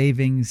energy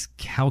savings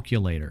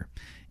calculator.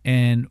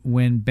 And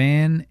when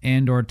Ben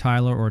and or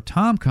Tyler or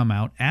Tom come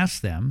out,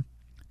 ask them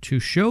to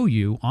show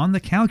you on the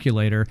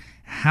calculator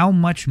how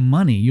much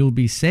money you'll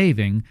be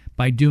saving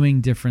by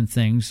doing different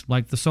things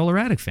like the solar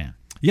attic fan.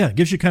 Yeah, it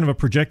gives you kind of a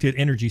projected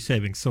energy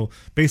savings. So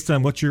based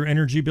on what your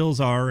energy bills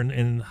are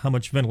and how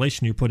much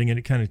ventilation you're putting in,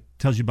 it kind of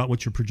tells you about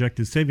what your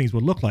projected savings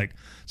would look like.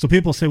 So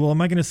people say, well,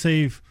 am I going to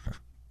save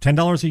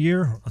 $10 a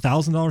year,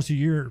 $1,000 a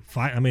year?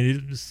 I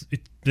mean,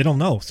 they don't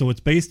know. So it's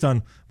based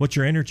on what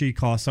your energy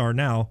costs are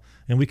now,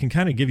 and we can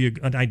kind of give you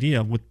an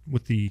idea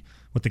with the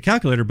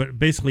calculator, but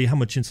basically how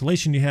much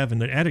insulation you have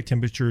and the attic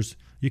temperatures,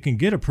 you can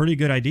get a pretty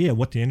good idea of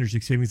what the energy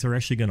savings are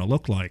actually going to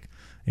look like.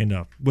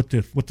 And with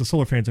the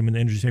solar fans, I mean, the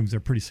energy savings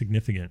are pretty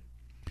significant.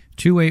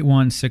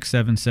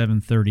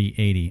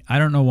 281-677-3080. I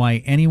don't know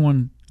why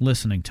anyone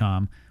listening,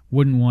 Tom,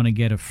 wouldn't want to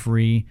get a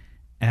free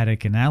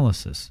attic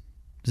analysis.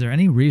 Is there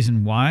any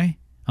reason why?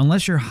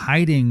 Unless you're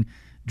hiding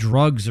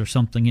drugs or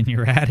something in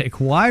your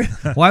attic, why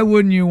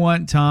wouldn't you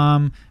want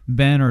Tom,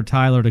 Ben, or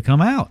Tyler to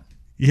come out?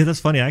 Yeah, that's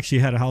funny. I actually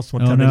had a house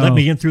one time. They let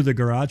me in through the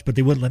garage, but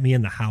they wouldn't let me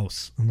in the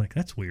house. I'm like,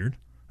 that's weird.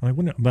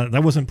 But I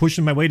wasn't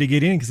pushing my way to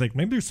get in because like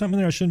maybe there's something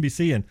there I shouldn't be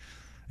seeing.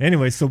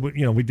 Anyway, so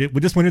we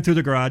just went in through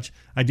the garage.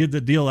 I did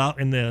the deal out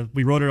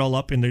we wrote it all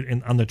up on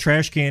the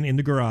trash can in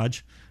the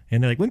garage,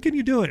 and they're like, when can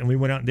you do it? And we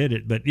went out and did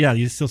it. But yeah,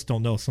 you still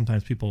don't know.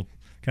 Sometimes people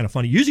kind of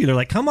funny. Usually they're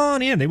like, come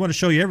on in. They want to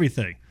show you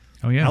everything.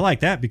 Oh yeah, I like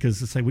that because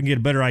it's like we can get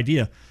a better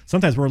idea.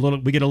 Sometimes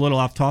we get a little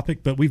off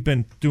topic, but we've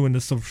been doing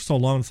this for so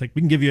long. It's like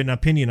we can give you an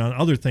opinion on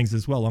other things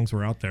as well, as long as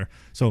we're out there.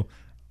 So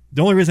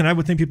the only reason I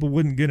would think people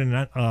wouldn't get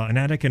an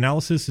attic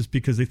analysis is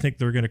because they think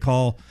they're going to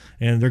call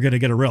and they're going to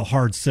get a real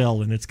hard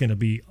sell and it's going to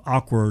be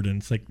awkward.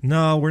 And it's like,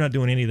 no, we're not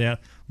doing any of that.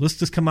 Let's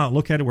just come out and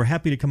look at it. We're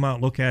happy to come out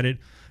and look at it.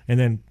 And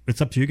then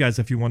it's up to you guys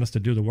if you want us to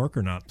do the work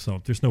or not.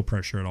 So there's no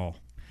pressure at all.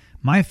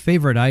 My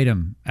favorite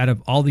item out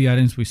of all the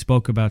items we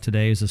spoke about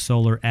today is a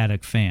solar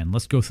attic fan.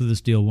 Let's go through this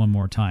deal one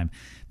more time.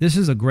 This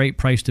is a great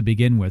price to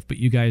begin with, but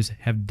you guys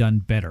have done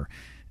better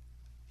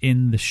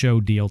in the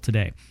show deal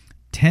today.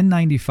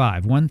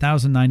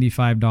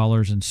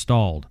 $1,095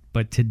 installed,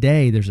 but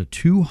today there's a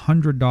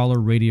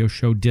 $200 radio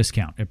show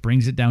discount. It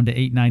brings it down to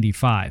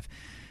 $895.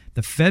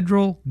 The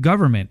federal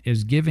government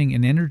is giving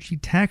an energy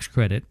tax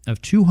credit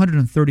of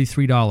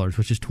 $233,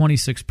 which is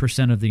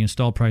 26% of the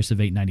install price of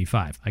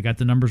 $895. I got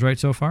the numbers right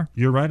so far?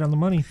 You're right on the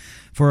money.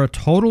 For a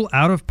total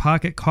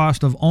out-of-pocket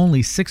cost of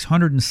only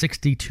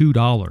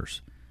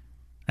 $662.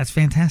 That's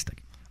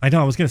fantastic. I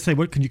know. I was going to say,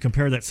 what can you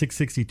compare that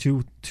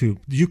 $662 to?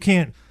 You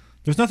can't.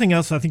 There's nothing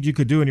else I think you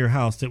could do in your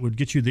house that would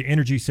get you the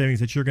energy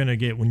savings that you're going to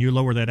get when you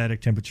lower that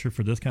attic temperature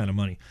for this kind of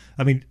money.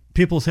 I mean,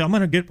 people say, I'm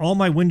going to get all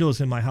my windows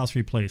in my house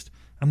replaced.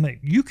 I'm like,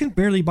 you can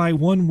barely buy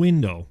one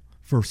window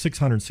for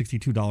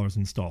 $662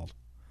 installed.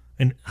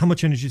 And how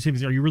much energy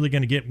savings are you really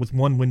going to get with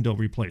one window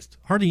replaced?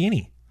 Hardly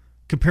any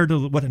compared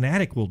to what an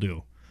attic will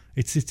do.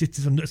 It's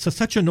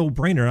such a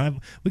no-brainer.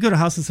 We go to a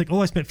house and it's like,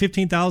 I spent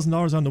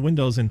 $15,000 on the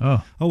windows and,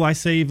 I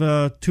save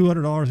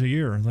 $200 a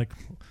year. I'm like,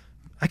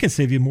 I can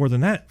save you more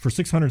than that for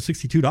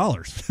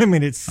 $662. I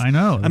mean, I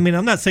know. I mean,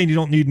 I'm not saying you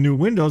don't need new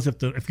windows.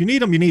 If you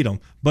need them, you need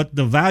them. But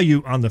the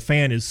value on the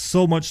fan is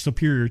so much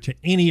superior to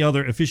any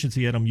other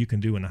efficiency item you can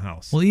do in the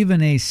house. Well,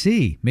 even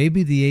AC.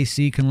 Maybe the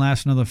AC can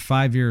last another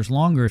 5 years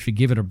longer if you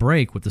give it a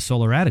break with the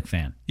solar attic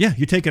fan. Yeah,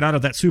 you take it out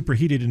of that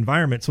superheated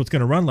environment, so it's going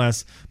to run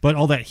less. But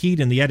all that heat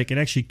in the attic, it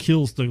actually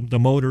kills the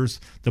motors,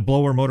 the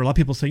blower motor. A lot of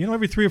people say,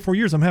 every 3 or 4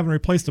 years, I'm having to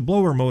replace the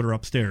blower motor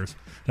upstairs.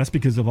 That's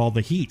because of all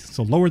the heat.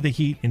 So lower the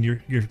heat, and your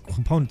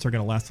components are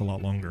going to last a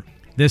lot longer.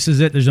 This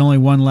is it. There's only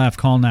one left.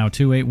 Call now,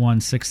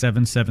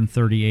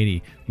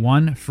 281-677-3080.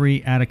 One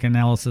free attic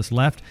analysis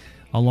left,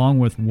 along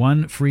with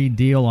one free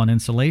deal on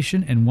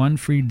insulation and one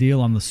free deal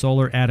on the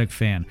solar attic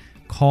fan.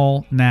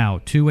 Call now,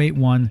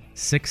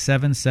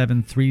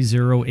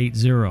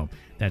 281-677-3080.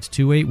 That's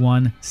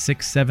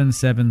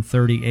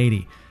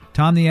 281-677-3080.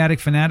 Tom the Attic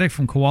Fanatic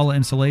from Koala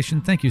Insulation,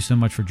 thank you so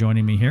much for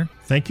joining me here.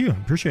 Thank you.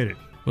 Appreciate it.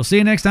 We'll see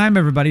you next time,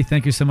 everybody.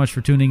 Thank you so much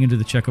for tuning into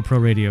the Check A Pro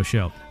Radio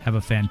Show. Have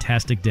a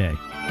fantastic day.